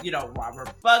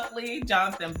Robert Buckley,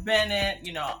 Jonathan Bennett,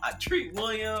 Treat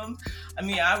Williams. I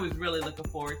mean, I was really looking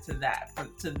forward to that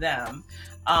to them.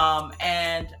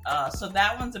 So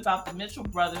that one's about the Mitchell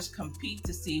brothers compete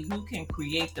to see who can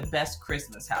create the best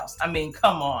Christmas house. I mean,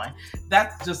 come on,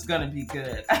 that's just gonna be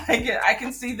good. I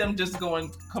can see them just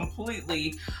going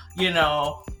completely,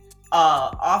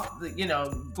 off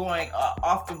the, going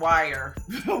off the wire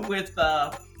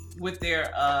with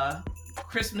their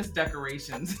Christmas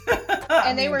decorations.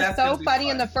 And they were so funny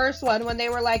in the first one when they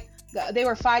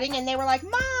were fighting and they were like,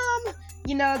 "Mom!"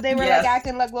 They were like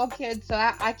acting like little kids, so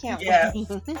I can't wait.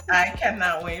 I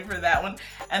cannot wait for that one.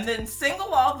 And then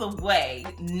Single All the Way,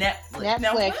 Netflix.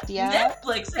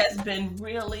 Netflix has been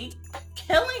really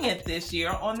killing it this year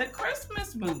on the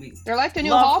Christmas movies. They're like the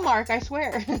new Hallmark, I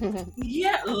swear.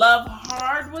 Yeah, Love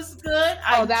Hard was good.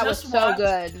 That was so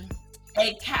good.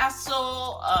 A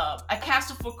Castle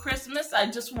for Christmas, I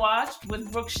just watched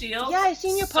with Brooke Shields. Yeah, I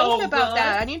seen you post about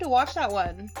that. I need to watch that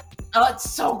one. Oh, it's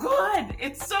so good.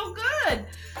 It's so good.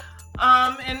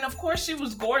 And of course she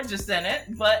was gorgeous in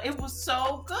it, but it was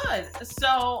so good.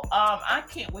 So I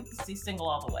can't wait to see Single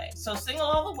All the Way. So Single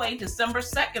All the Way, December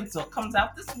 2nd, so it comes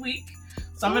out this week.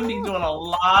 So I'm gonna be doing a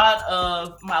lot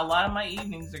of my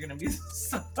evenings are gonna be.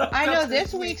 I know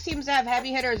this week seems to have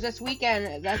heavy hitters. This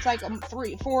weekend, that's like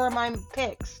 4 of my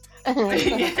picks.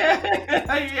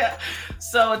 Yeah.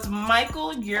 So it's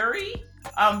Michael Urie,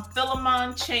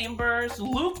 Philemon Chambers,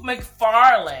 Luke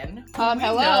McFarlane.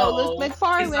 Hello, Luke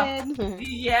McFarlane.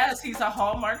 Yes, he's a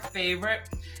Hallmark favorite.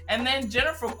 And then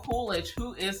Jennifer Coolidge,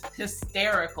 who is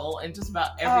hysterical in just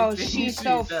about everything. Oh, she's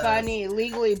so funny.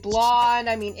 Legally Blonde.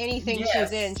 I mean, anything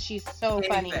she's in, she's so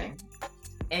funny.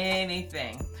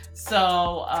 Anything.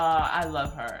 So I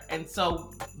love her. And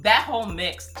so that whole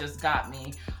mix just got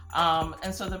me.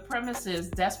 And so the premise is,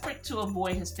 desperate to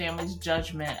avoid his family's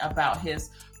judgment about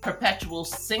his perpetual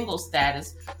single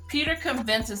status, Peter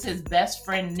convinces his best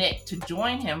friend Nick to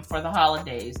join him for the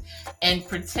holidays and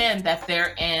pretend that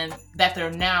they're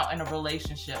now in a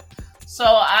relationship. So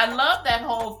I love that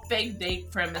whole fake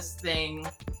date premise thing.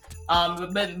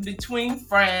 But between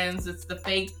friends, it's the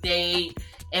fake date.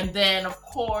 And then, of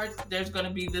course, there's going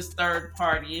to be this third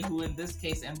party who, in this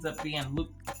case, ends up being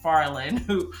Luke McFarlane.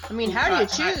 How do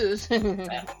you choose?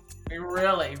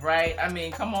 Really, right? I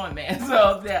mean, come on, man.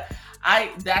 So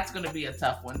that's going to be a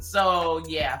tough one. So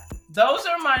yeah, those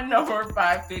are my number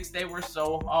 5 picks. They were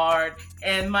so hard,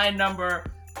 and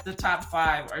the top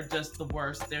 5 are just the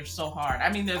worst. They're so hard. I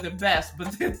mean, they're the best,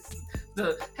 but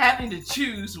the having to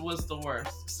choose was the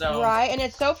worst. So right, and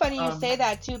it's so funny you say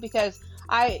that too, because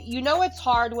It's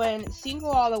hard when Single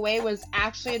All the Way was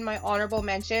actually in my honorable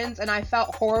mentions, and I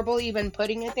felt horrible even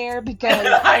putting it there because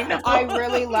I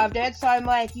really loved it. So I'm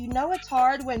like, it's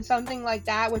hard when something like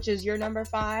that, which is your number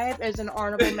 5, is an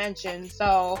honorable mention.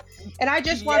 So, and I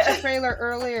just watched the trailer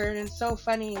earlier, and it's so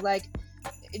funny. Like,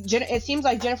 it seems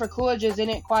like Jennifer Coolidge is in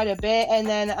it quite a bit, and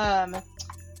then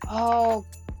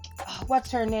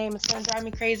what's her name? It's gonna drive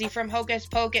me crazy. From Hocus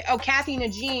Pocus. Oh, Kathy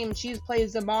Najimy. She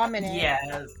plays the mom in it.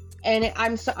 Yes. And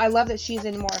I love that she's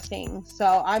in more things.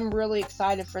 So I'm really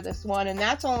excited for this one, and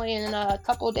that's only in a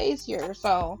couple of days here.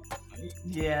 So.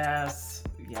 Yes,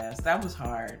 that was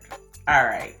hard. All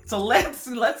right, so let's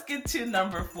get to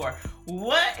number 4.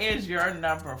 What is your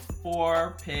number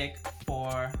 4 pick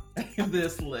for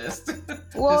this list?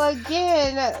 Well,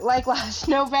 again, like last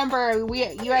November,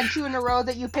 you had 2 in a row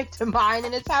that you picked to mine,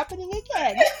 and it's happening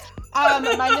again.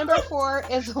 My number 4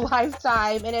 is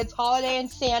Lifetime, and it's Holiday in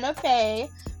Santa Fe,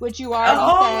 which you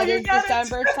already said is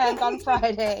December 10th on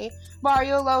Friday.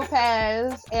 Mario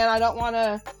Lopez, and I don't want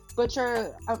to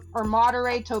butcher or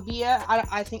moderate Tobia.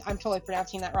 I think I'm totally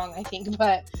pronouncing that wrong, I think.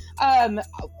 But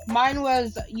mine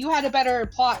was, you had a better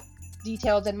plot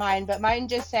detail than mine, but mine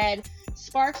just said,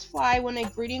 sparks fly when a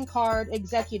greeting card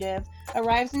executive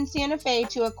arrives in Santa Fe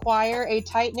to acquire a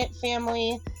tight-knit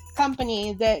family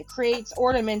company that creates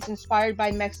ornaments inspired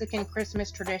by Mexican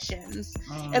Christmas traditions.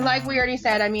 And like we already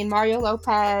said, I mean, Mario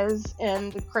Lopez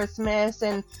and Christmas,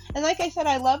 and like I said,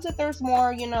 I love that there's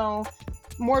more,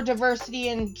 more diversity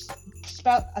and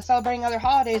celebrating other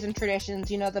holidays and traditions.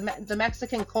 The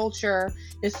Mexican culture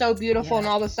is so beautiful, and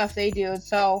all the stuff they do.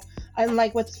 So, and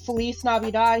like with Feliz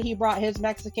Navidad, he brought his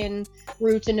Mexican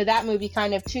roots into that movie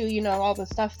kind of too, all the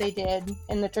stuff they did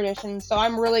in the traditions. So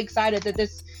I'm really excited that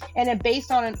this, and it's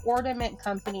based on an ornament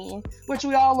company, which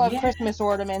we all love. Christmas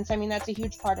ornaments. I mean, that's a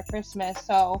huge part of Christmas.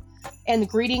 So, and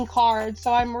greeting cards.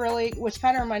 So I'm really, which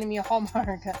kind of reminded me of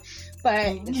Hallmark.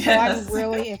 But so I'm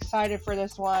really excited for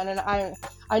this one, and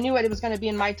I knew it was going to be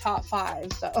in my top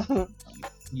 5. So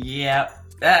yep,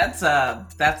 that's a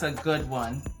good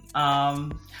one. All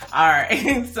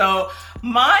right, so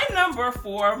my number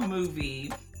 4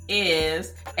 movie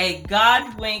is A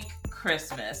God Wink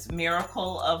Christmas,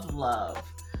 Miracle of Love.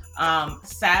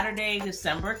 Saturday,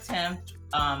 December 10th.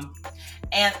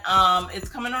 And it's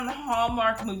coming on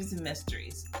Hallmark Movies and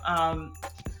Mysteries.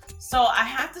 So I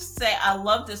have to say, I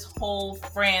love this whole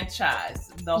franchise.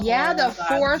 The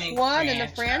 4th one in the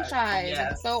franchise.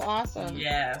 Yes. It's so awesome.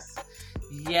 Yes.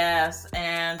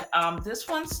 And this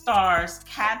one stars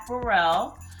Kat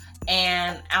Burrell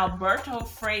and Alberto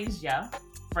Fraser.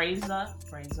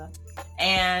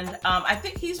 And I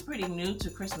think he's pretty new to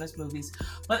Christmas movies.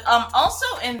 But also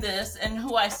in this, and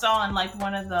who I saw in like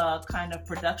one of the kind of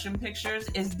production pictures,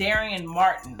 is Darian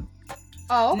Martin.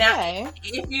 Oh, okay. Now,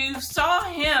 if you saw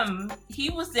him, he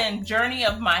was in Journey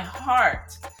of My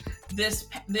Heart this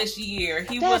year.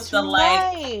 He was the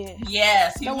right.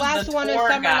 He the was last the one tour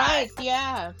is Summer guy. Nights.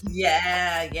 Yeah.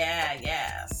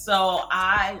 So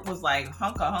I was like,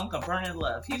 hunka, burning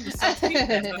love. He was so cute.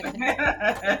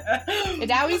 And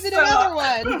now he's in another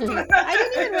one. I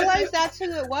didn't even realize that's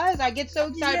who it was. I get so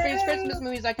excited for these Christmas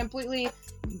movies. I completely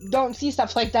don't see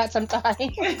stuff like that sometimes.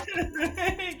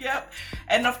 Yep.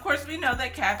 And of course, we know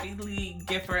that Kathy Lee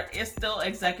Gifford is still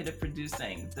executive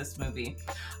producing this movie.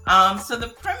 So the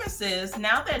premise is,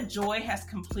 now that Joy has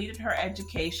completed her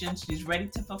education, she's ready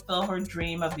to fulfill her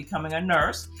dream of becoming a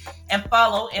nurse and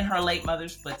follow in her late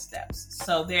mother's footsteps.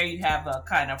 So there you have a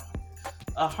kind of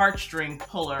a heartstring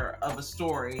puller of a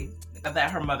story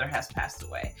that her mother has passed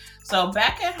away. So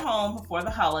back at home before the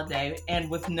holiday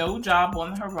and with no job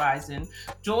on the horizon,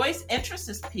 Joy's interest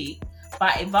is piqued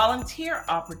by a volunteer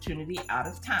opportunity out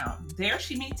of town. There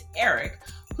she meets Eric,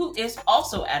 who is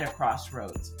also at a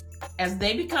crossroads. As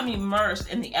they become immersed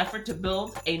in the effort to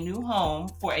build a new home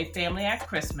for a family at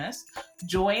Christmas,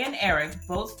 Joy and Eric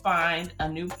both find a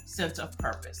new sense of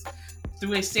purpose.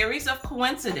 Through a series of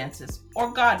coincidences,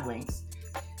 or God winks,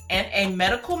 and a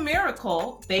medical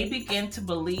miracle, they begin to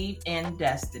believe in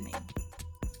destiny.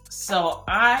 So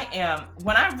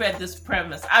when I read this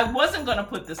premise, I wasn't going to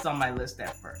put this on my list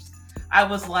at first. I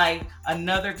was like,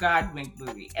 another God wink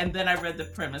movie. And then I read the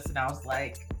premise and I was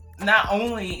like, not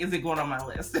only is it going on my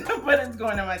list, but it's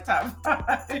going in my top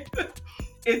 5.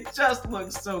 It just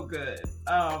looks so good.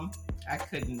 I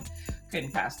couldn't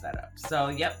pass that up. So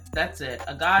yep, that's it.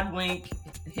 A God wink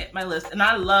hit my list. And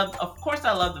of course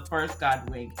I love the first God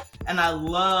wink. And I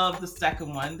love the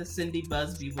second one. The Cindy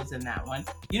Busby was in that one.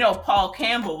 Paul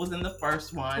Campbell was in the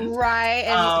first one. Right.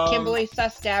 And Kimberly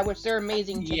Sustad, which they're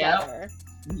amazing together.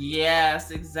 Yes,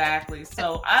 exactly.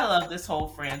 So I love this whole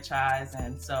franchise.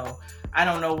 And so I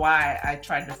don't know why I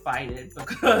tried to fight it,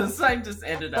 because I just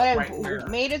ended up right where it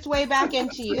made its way back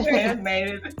into you.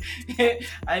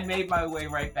 I made my way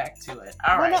right back to it.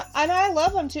 All right. No, and I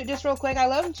love them too. Just real quick, I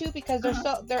love them too because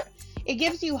they're it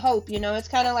gives you hope. It's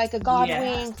kind of like a God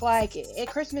wink, like at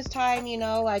Christmas time.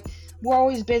 Like we're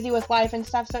always busy with life and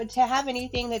stuff. So to have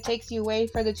anything that takes you away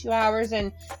for the 2 hours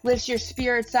and lifts your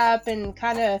spirits up and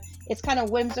it's kind of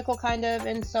whimsical, kind of.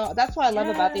 And so that's what I love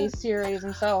about these series.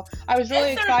 And so I was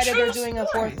really excited they're doing a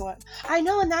fourth one. I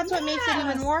know, and that's what makes it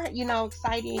even more,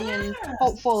 exciting and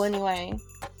hopeful anyway.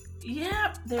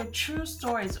 Yeah, they're true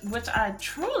stories, which I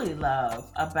truly love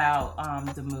about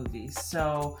the movies.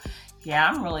 So yeah,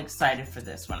 I'm really excited for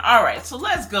this one. All right, so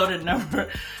let's go to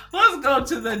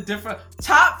the different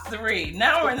top 3.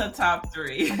 Now we're in the top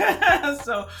 3.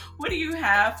 So what do you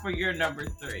have for your number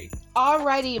 3?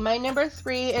 Alrighty, my number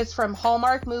 3 is from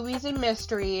Hallmark Movies and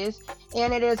Mysteries,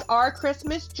 and it is Our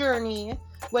Christmas Journey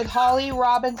with Holly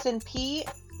Robinson Peete,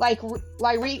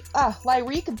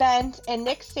 Lyrique Bent, and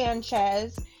Nick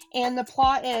Sanchez. And the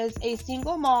plot is a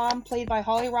single mom, played by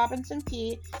Holly Robinson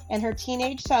Peete, and her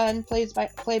teenage son, played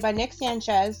by Nick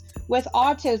Sanchez, with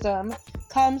autism,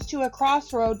 comes to a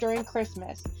crossroad during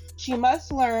Christmas. She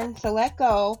must learn to let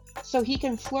go so he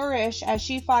can flourish as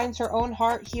she finds her own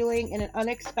heart healing in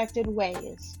unexpected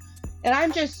ways. And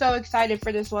I'm just so excited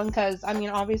for this one because,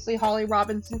 obviously Holly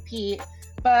Robinson Peete,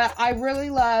 but I really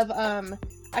love,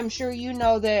 I'm sure you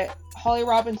know that Holly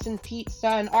Robinson Pete's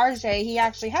son, RJ, he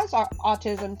actually has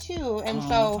autism too. And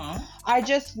so I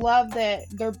just love that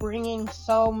they're bringing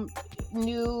so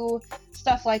new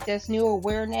stuff like this, new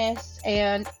awareness,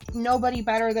 and nobody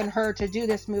better than her to do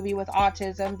this movie with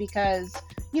autism because,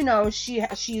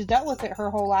 she's dealt with it her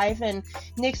whole life. And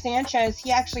Nick Sanchez,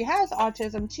 he actually has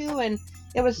autism too. And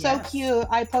it was so cute.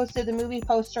 I posted the movie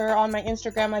poster on my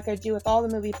Instagram like I do with all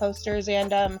the movie posters.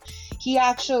 And he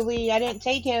actually, I didn't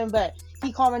take him, but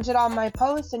he commented on my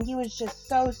post and he was just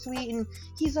so sweet. And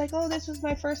he's like, oh, this was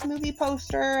my first movie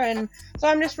poster. And so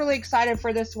I'm just really excited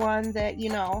for this one that,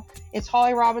 it's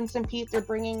Holly Robinson Peete. They're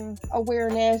bringing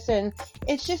awareness and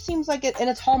it just seems like it. And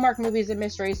it's Hallmark Movies and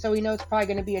Mysteries. So we know it's probably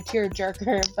going to be a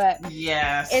tearjerker, but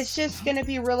it's just going to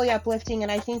be really uplifting.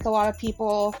 And I think a lot of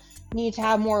people need to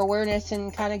have more awareness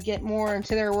and kind of get more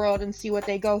into their world and see what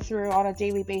they go through on a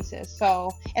daily basis.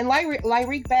 So, and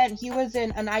Lyrique Bent, he was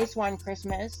in A Nice One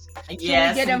Christmas. So we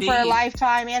get him for a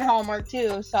Lifetime and Hallmark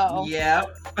too. So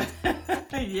yep.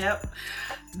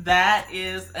 That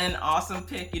is an awesome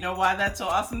pick. You know why that's so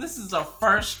awesome? This is a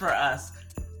first for us.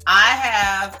 I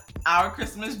have Our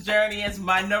Christmas Journey as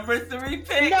my number 3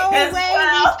 pick. No way, we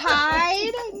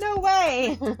tied? No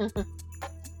way.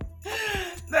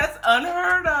 That's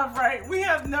unheard of, right? We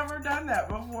have never done that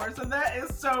before, so that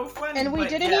is so funny. And we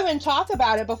didn't even talk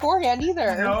about it beforehand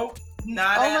either. Nope,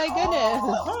 not oh at my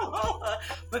all. Goodness.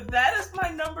 But that is my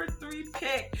number 3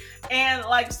 pick. And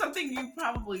like something you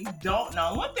probably don't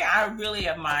know, one thing I really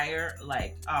admire,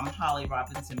 like Holly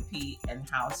Robinson Peete and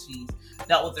how she's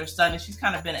dealt with her son, and she's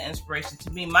kind of been an inspiration to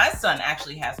me. My son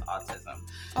actually has autism.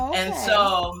 Okay.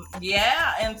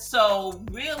 And so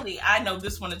really I know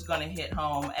this one is going to hit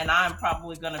home, and I'm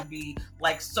probably going to be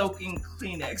like soaking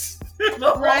Kleenex.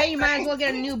 Right, you might as well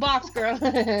get a new box, girl.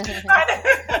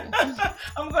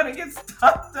 I'm going to get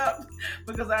stuffed up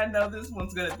because I know this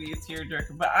one's going to be a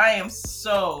tearjerker, but I am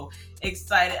so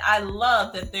excited. I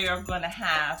love that they are going to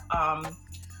have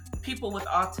people with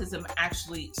autism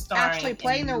actually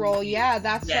playing the role. Yeah,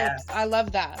 that's so, I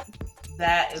love that.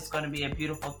 That is going to be a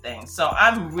beautiful thing. So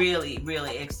I'm really,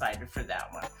 really excited for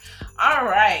that one. All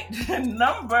right,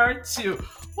 number 2.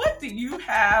 What do you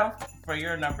have for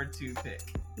your number 2 pick?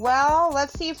 Well,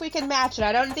 let's see if we can match it.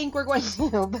 I don't think we're going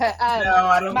to, but no,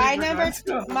 I don't think we're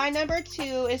going to. My number 2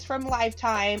 is from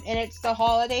Lifetime, and it's The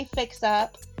Holiday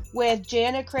Fix-Up with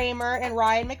Jana Kramer and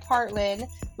Ryan McPartlin,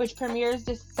 which premieres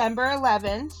December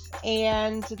 11th.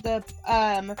 And the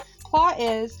plot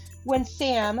is when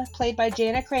Sam, played by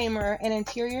Jana Kramer, an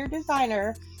interior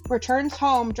designer, returns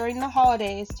home during the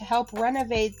holidays to help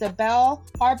renovate the Belle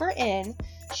Harbor Inn,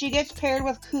 she gets paired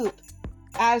with Coop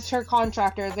as her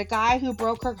contractor, the guy who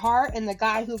broke her heart and the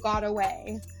guy who got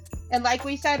away. And like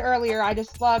we said earlier, I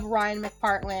just love Ryan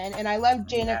McPartlin, and I love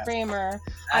Jana Kramer.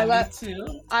 I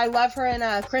love her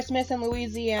in Christmas in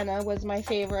Louisiana was my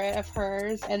favorite of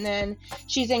hers, and then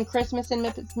she's in Christmas in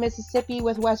Mississippi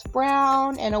with Wes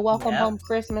Brown and A Welcome Home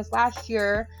Christmas last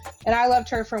year. And I loved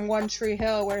her from One Tree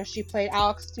Hill, where she played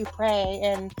Alex Dupre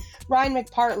and Ryan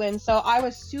McPartlin. So I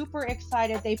was super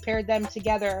excited they paired them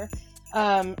together.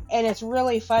 And it's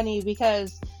really funny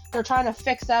because they're trying to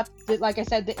fix up, like I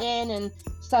said, the inn, and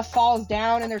stuff falls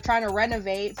down and they're trying to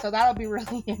renovate. So that'll be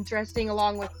really interesting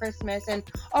along with Christmas. And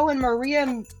Maria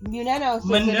Menounos.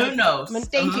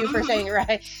 Thank you for saying it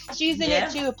right. She's in it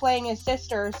too, playing his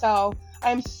sister. So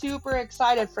I'm super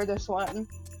excited for this one.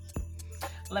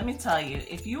 Let me tell you,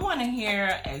 if you want to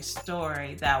hear a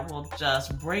story that will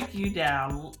just break you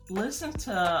down, listen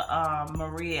to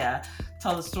Maria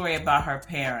tell the story about her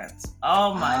parents.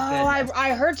 Oh my goodness!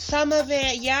 I heard some of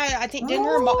it. Yeah, I think didn't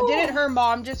her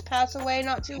mom just pass away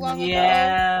not too long ago?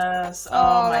 Yes.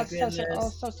 Oh my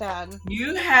goodness. So sad.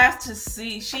 You have to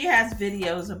see. She has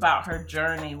videos about her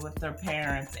journey with her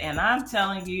parents, and I'm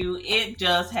telling you, it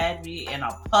just had me in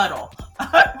a puddle.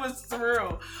 I was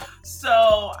through.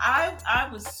 So I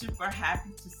was super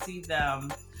happy to see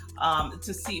them,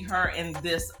 to see her in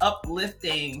this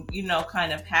uplifting,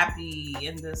 kind of happy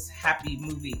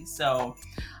movie. So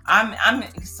I'm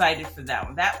excited for that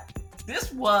one.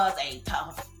 This was a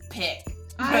tough pick.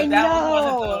 I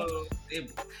know.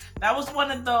 That was one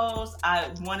of those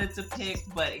I wanted to pick,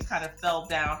 but it kind of fell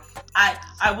down.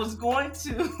 I was going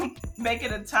to make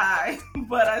it a tie,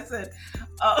 but I said,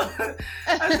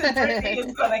 Brittany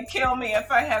is going to kill me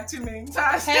if I have too many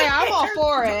ties. Hey, I'm all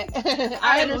for it.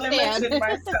 I understand.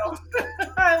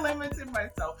 I limited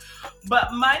myself.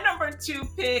 But my number 2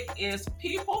 pick is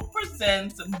People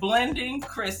Presents Blending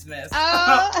Christmas.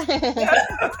 A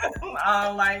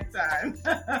Lifetime.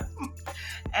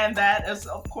 And that is,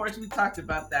 of course, we talked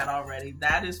about that already.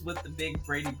 That is with the big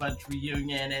Brady Bunch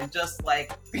reunion, and just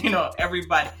like,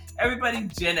 everybody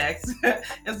Gen X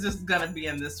is just gonna be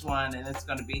in this one, and it's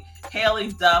gonna be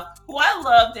Haley Duff, who I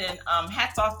loved in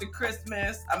Hats Off to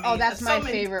Christmas. I mean, that's my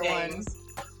favorite one.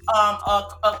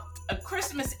 A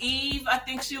Christmas Eve, I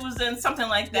think she was in, something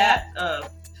like that. Yeah.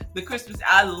 The Christmas,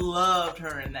 I loved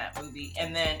her in that movie.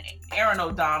 And then Aaron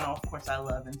O'Donnell, of course, I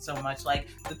love him so much, like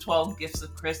the 12 Gifts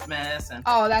of Christmas. And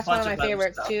that's one of my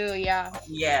favorites too, yeah.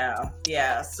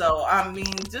 Yeah. So, I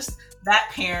mean, just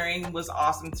that pairing was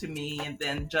awesome to me. And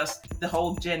then just the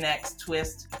whole Gen X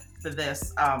twist for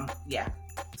this,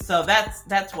 So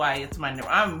that's why it's my number.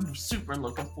 I'm super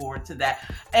looking forward to that.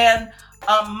 And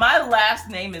my last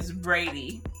name is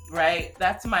Brady. Right?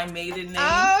 That's my maiden name.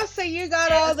 Oh, so you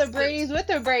got all the Bradys with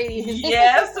the Bradys.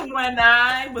 Yes, when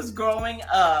I was growing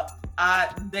up,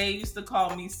 they used to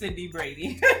call me Cindy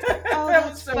Brady. Oh,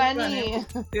 that's so funny.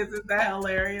 Isn't that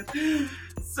hilarious?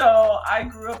 So I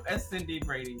grew up as Cindy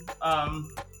Brady.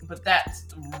 But that's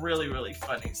really, really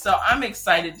funny. So I'm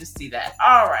excited to see that.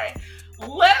 All right.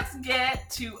 Let's get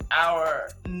to our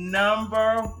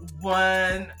number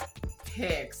 1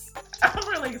 picks. I'm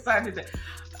really excited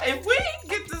if we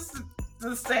get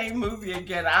the same movie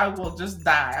again, I will just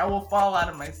die. I will fall out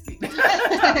of my seat. I'm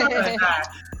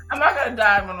not gonna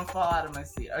die. I'm gonna fall out of my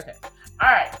seat. Okay. All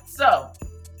right. So,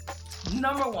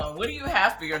 number 1. What do you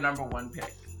have for your number 1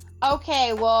 pick?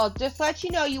 Okay. Well, just to let you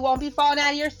know, you won't be falling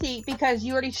out of your seat because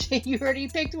you already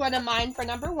picked one of mine for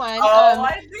number 1. Oh,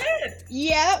 I did.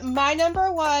 Yeah. My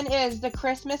number 1 is The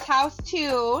Christmas House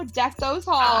 2, Deck Those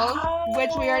Halls,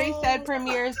 which we already said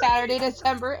premieres Saturday,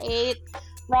 December 8th.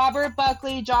 Robert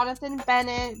Buckley, Jonathan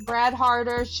Bennett, Brad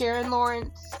Harder, Sharon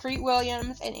Lawrence, Treat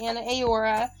Williams, and Anna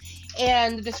Aora.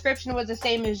 And the description was the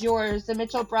same as yours. The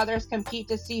Mitchell brothers compete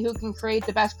to see who can create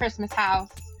the best Christmas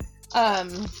house.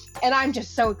 And I'm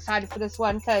just so excited for this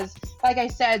one because, like I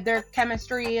said, their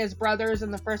chemistry as brothers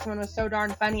in the first one was so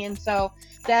darn funny. And so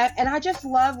and I just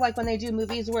love like when they do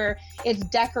movies where it's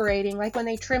decorating, like when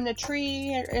they trim the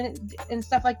tree and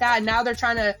stuff like that. And now they're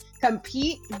trying to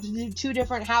compete to do 2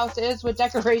 different houses with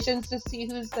decorations to see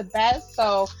who's the best.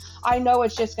 So I know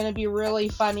it's just going to be really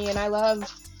funny. And I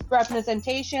love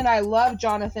representation. I love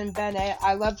Jonathan Bennett.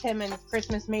 I loved him in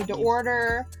Christmas Made to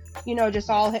Order.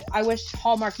 I wish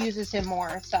Hallmark uses him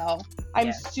more. So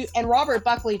and Robert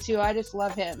Buckley too. I just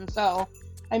love him. So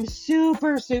I'm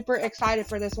super, super excited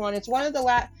for this one. It's one of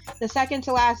the second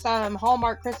to last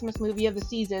Hallmark Christmas movie of the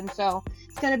season. So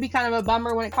it's going to be kind of a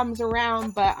bummer when it comes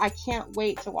around, but I can't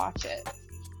wait to watch it.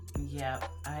 Yeah,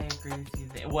 I agree with you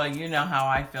there. Well, you know how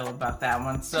I feel about that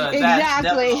one. So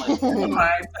exactly. That's definitely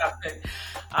my topic.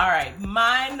 All right,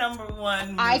 my number 1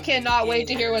 movie I cannot wait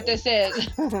to hear what this is.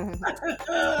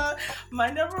 My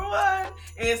number 1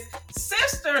 is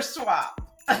Sister Swap.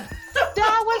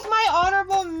 That was my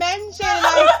honorable mention.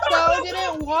 I so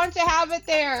didn't want to have it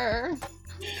there.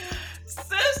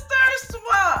 Sister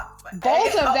Swap.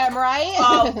 Both of them, right?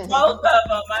 Both of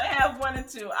them. I have 1 and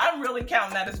 2. I'm really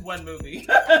counting that as one movie.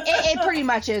 It pretty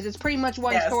much is. It's pretty much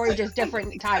one story, just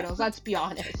different titles. Let's be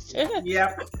honest.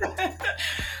 Yep.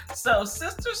 So,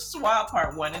 Sister Swap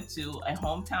Part 1 and 2, A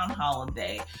Hometown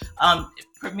Holiday,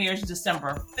 premieres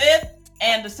December 5th.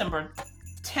 and December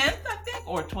 10th, I think,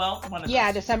 or 12th. One of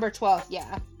Yeah, those. December 12th.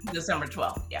 Yeah. December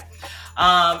 12th. Yeah.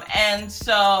 And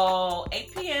so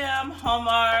 8 p.m.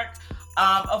 Hallmark.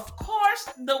 Of course,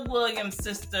 the Williams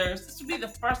sisters. This would be the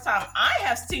first time I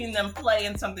have seen them play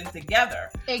in something together.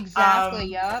 Exactly.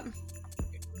 Yep.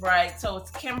 Right. So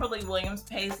it's Kimberly Williams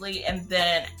Paisley and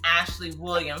then Ashley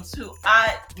Williams, who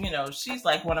she's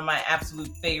like one of my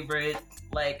absolute favorite,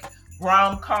 like,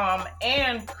 rom-com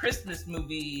and Christmas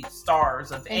movie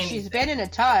stars of anything. And she's been in a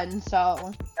ton,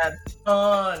 so. A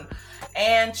ton.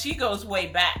 And she goes way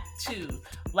back, too.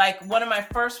 Like, one of my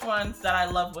first ones that I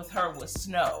loved with her was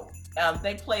Snow.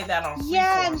 They play that on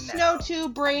Yeah, Freeform and now. Snow 2,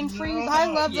 Brain Freeze. I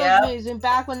love those movies. And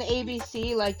back when the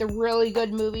ABC, like, the really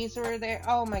good movies were there.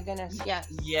 Oh, my goodness,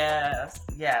 yes. Yes.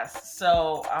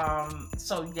 So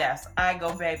yes, I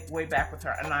go way back with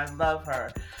her, and I love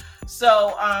her.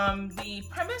 So, the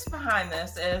premise behind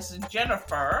this is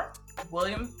Jennifer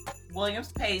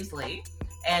Williams Paisley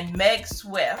and Meg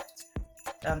Swift,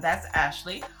 that's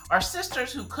Ashley, are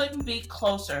sisters who couldn't be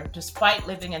closer despite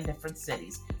living in different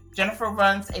cities. Jennifer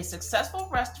runs a successful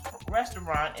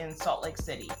restaurant in Salt Lake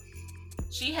City.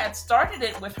 She had started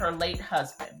it with her late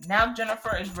husband. Now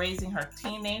Jennifer is raising her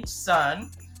teenage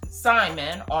son,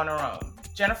 Simon, on her own.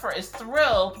 Jennifer is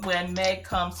thrilled when Meg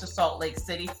comes to Salt Lake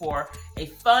City for a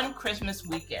fun Christmas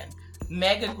weekend.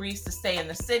 Meg agrees to stay in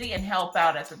the city and help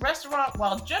out at the restaurant,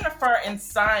 while Jennifer and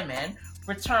Simon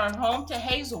return home to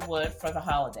Hazelwood for the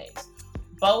holidays.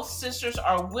 Both sisters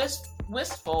are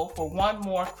wistful for one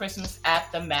more Christmas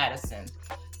at the Madison.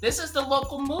 This is the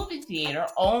local movie theater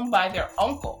owned by their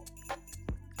uncle.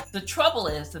 The trouble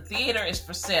is, the theater is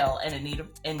for sale and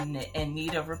in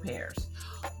need of repairs.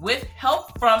 With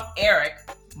help from Eric,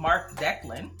 Mark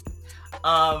Declan,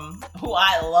 who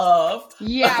I love.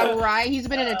 Yeah, right. He's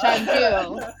been in a ton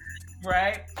too.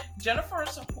 Right. Jennifer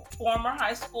is a former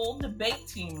high school debate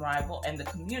team rival and the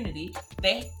community.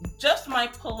 They just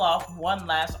might pull off one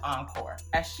last encore.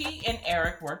 As she and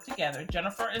Eric work together,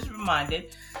 Jennifer is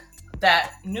reminded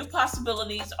that new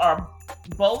possibilities are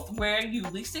both where you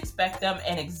least expect them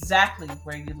and exactly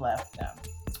where you left them.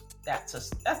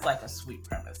 That's like a sweet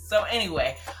premise. So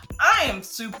anyway, I am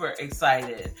super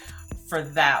excited for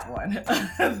that one.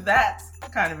 That's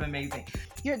kind of amazing.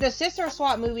 The Sister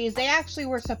Swap movies, they actually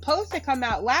were supposed to come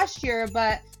out last year,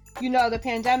 but the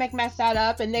pandemic messed that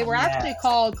up, and they were actually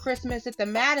called Christmas at the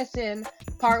Madison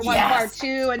Part 1, Part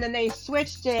 2, and then they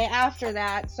switched it after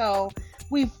that. So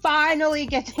we finally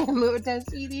get to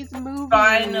see these movies.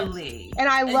 Finally. And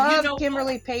I love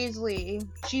Kimberly Paisley.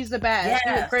 She's the best.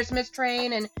 Yes. Christmas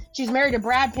Train, and she's married to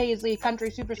Brad Paisley, country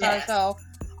superstar. Yes. So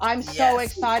I'm so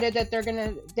excited that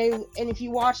and if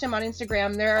you watch them on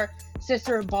Instagram, their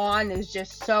sister bond is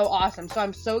just so awesome. So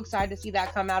I'm so excited to see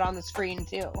that come out on the screen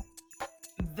too.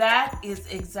 That is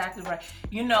exactly right.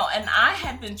 And I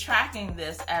had been tracking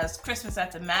this as Christmas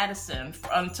at the Madison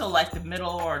until like the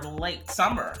middle or the late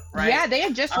summer, right? Yeah, they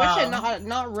had just switched it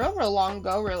not real long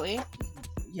ago, really.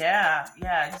 Yeah,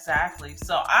 exactly.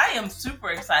 So I am super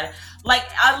excited. Like,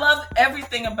 I love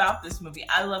everything about this movie.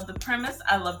 I love the premise.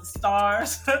 I love the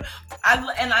stars.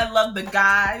 I love the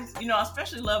guys. I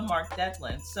especially love Mark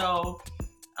Declan. So,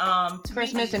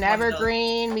 Christmas and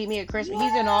Evergreen, Meet Me at Christmas.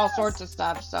 Yes. He's in all sorts of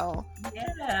stuff. So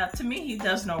yeah, to me, he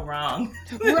does no wrong.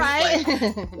 Right?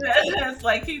 It's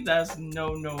like he does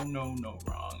no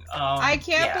wrong. I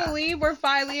can't believe we're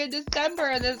finally in December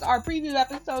and our preview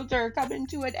episodes are coming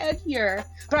to an end here.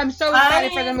 But I'm so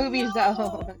excited for the movies,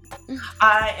 though.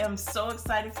 I am so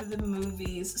excited for the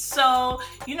movies. So,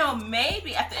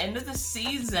 maybe at the end of the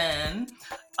season,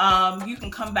 you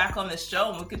can come back on the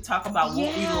show and we could talk about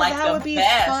what we like the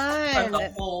best for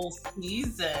the whole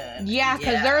season. Yeah,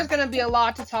 because there's going to be a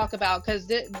lot to talk about,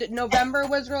 because November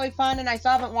was really fun, and I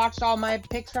still haven't watched all my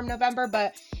picks from November,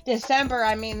 but December,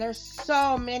 there's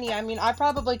so many. I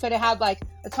probably could have had like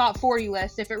a top 40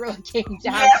 list if it really came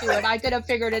down to it. I could have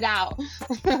figured it out.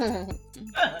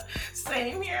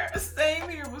 Same here.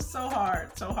 It was so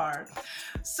hard.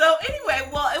 So anyway,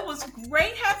 well, it was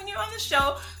great having you on the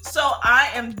show. So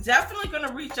I am definitely going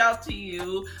to reach out to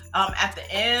you at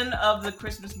the end of the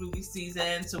Christmas movie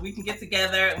season so we can get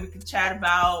together and we can chat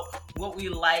about what we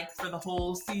like for the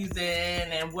whole season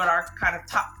and what our kind of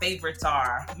top favorites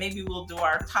are. Maybe we'll do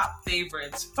our top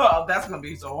favorites. Oh, that's going to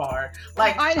be so hard.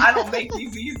 Like, I don't make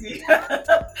these easy.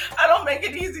 I don't make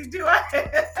it easy, do I?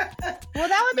 Well,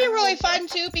 that would be really fun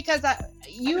too, because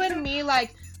you and me,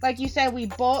 like, like you said, we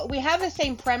have the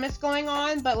same premise going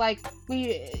on, but like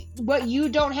what you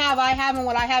don't have, I have, and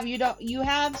what I have, you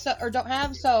have, so, or don't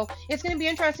have. So it's going to be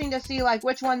interesting to see like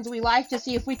which ones we like, to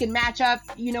see if we can match up,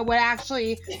 what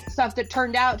actually stuff that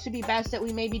turned out to be best that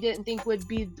we maybe didn't think would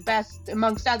be the best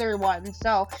amongst other ones.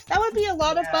 So that would be a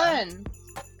lot of fun.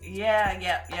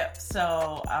 Yeah.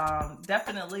 So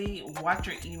definitely watch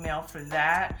your email for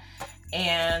that.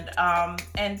 And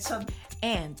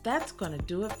that's going to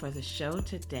do it for the show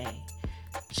today.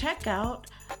 Check out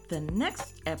the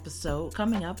next episode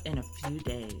coming up in a few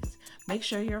days. Make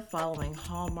sure you're following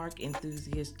Hallmark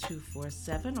Enthusiast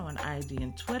 247 on IG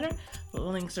and Twitter. The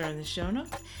links are in the show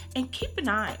notes. And keep an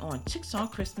eye on Chicks on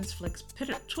Christmas Flicks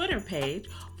Twitter page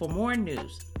for more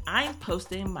news. I'm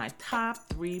posting my top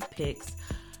 3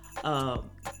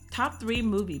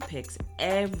 movie picks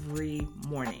every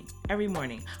morning,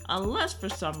 unless for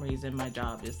some reason my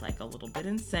job is like a little bit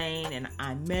insane and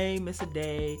I may miss a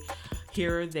day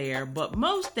here or there, but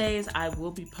most days I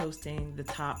will be posting the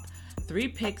top 3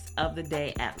 picks of the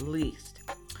day at least.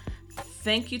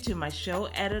 Thank you to my show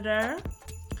editor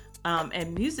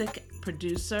and music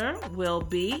producer, Will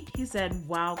B. He's at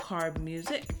Wildcard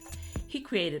Music. He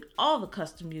created all the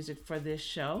custom music for this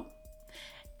show.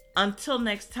 Until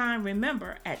next time,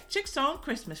 remember, at Chicks on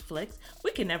Christmas Flicks,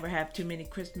 we can never have too many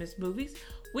Christmas movies.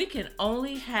 We can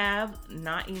only have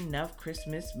not enough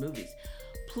Christmas movies.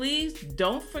 Please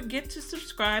don't forget to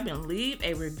subscribe and leave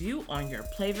a review on your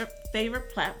favorite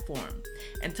platform.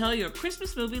 And tell your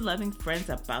Christmas movie loving friends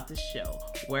about the show.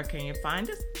 Where can you find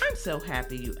us? I'm so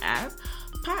happy you asked.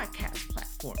 Podcast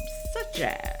platforms such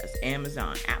as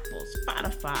Amazon, Apple,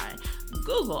 Spotify,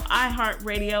 Google,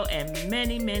 iHeartRadio, and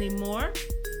many, many more.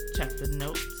 Check the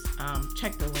notes,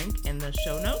 check the link in the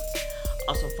show notes.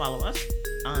 Also follow us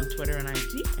on Twitter and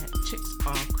IG at Chicks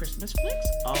on Christmas Flicks,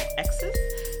 all X's.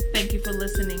 Thank you for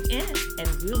listening in,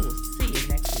 and we will see you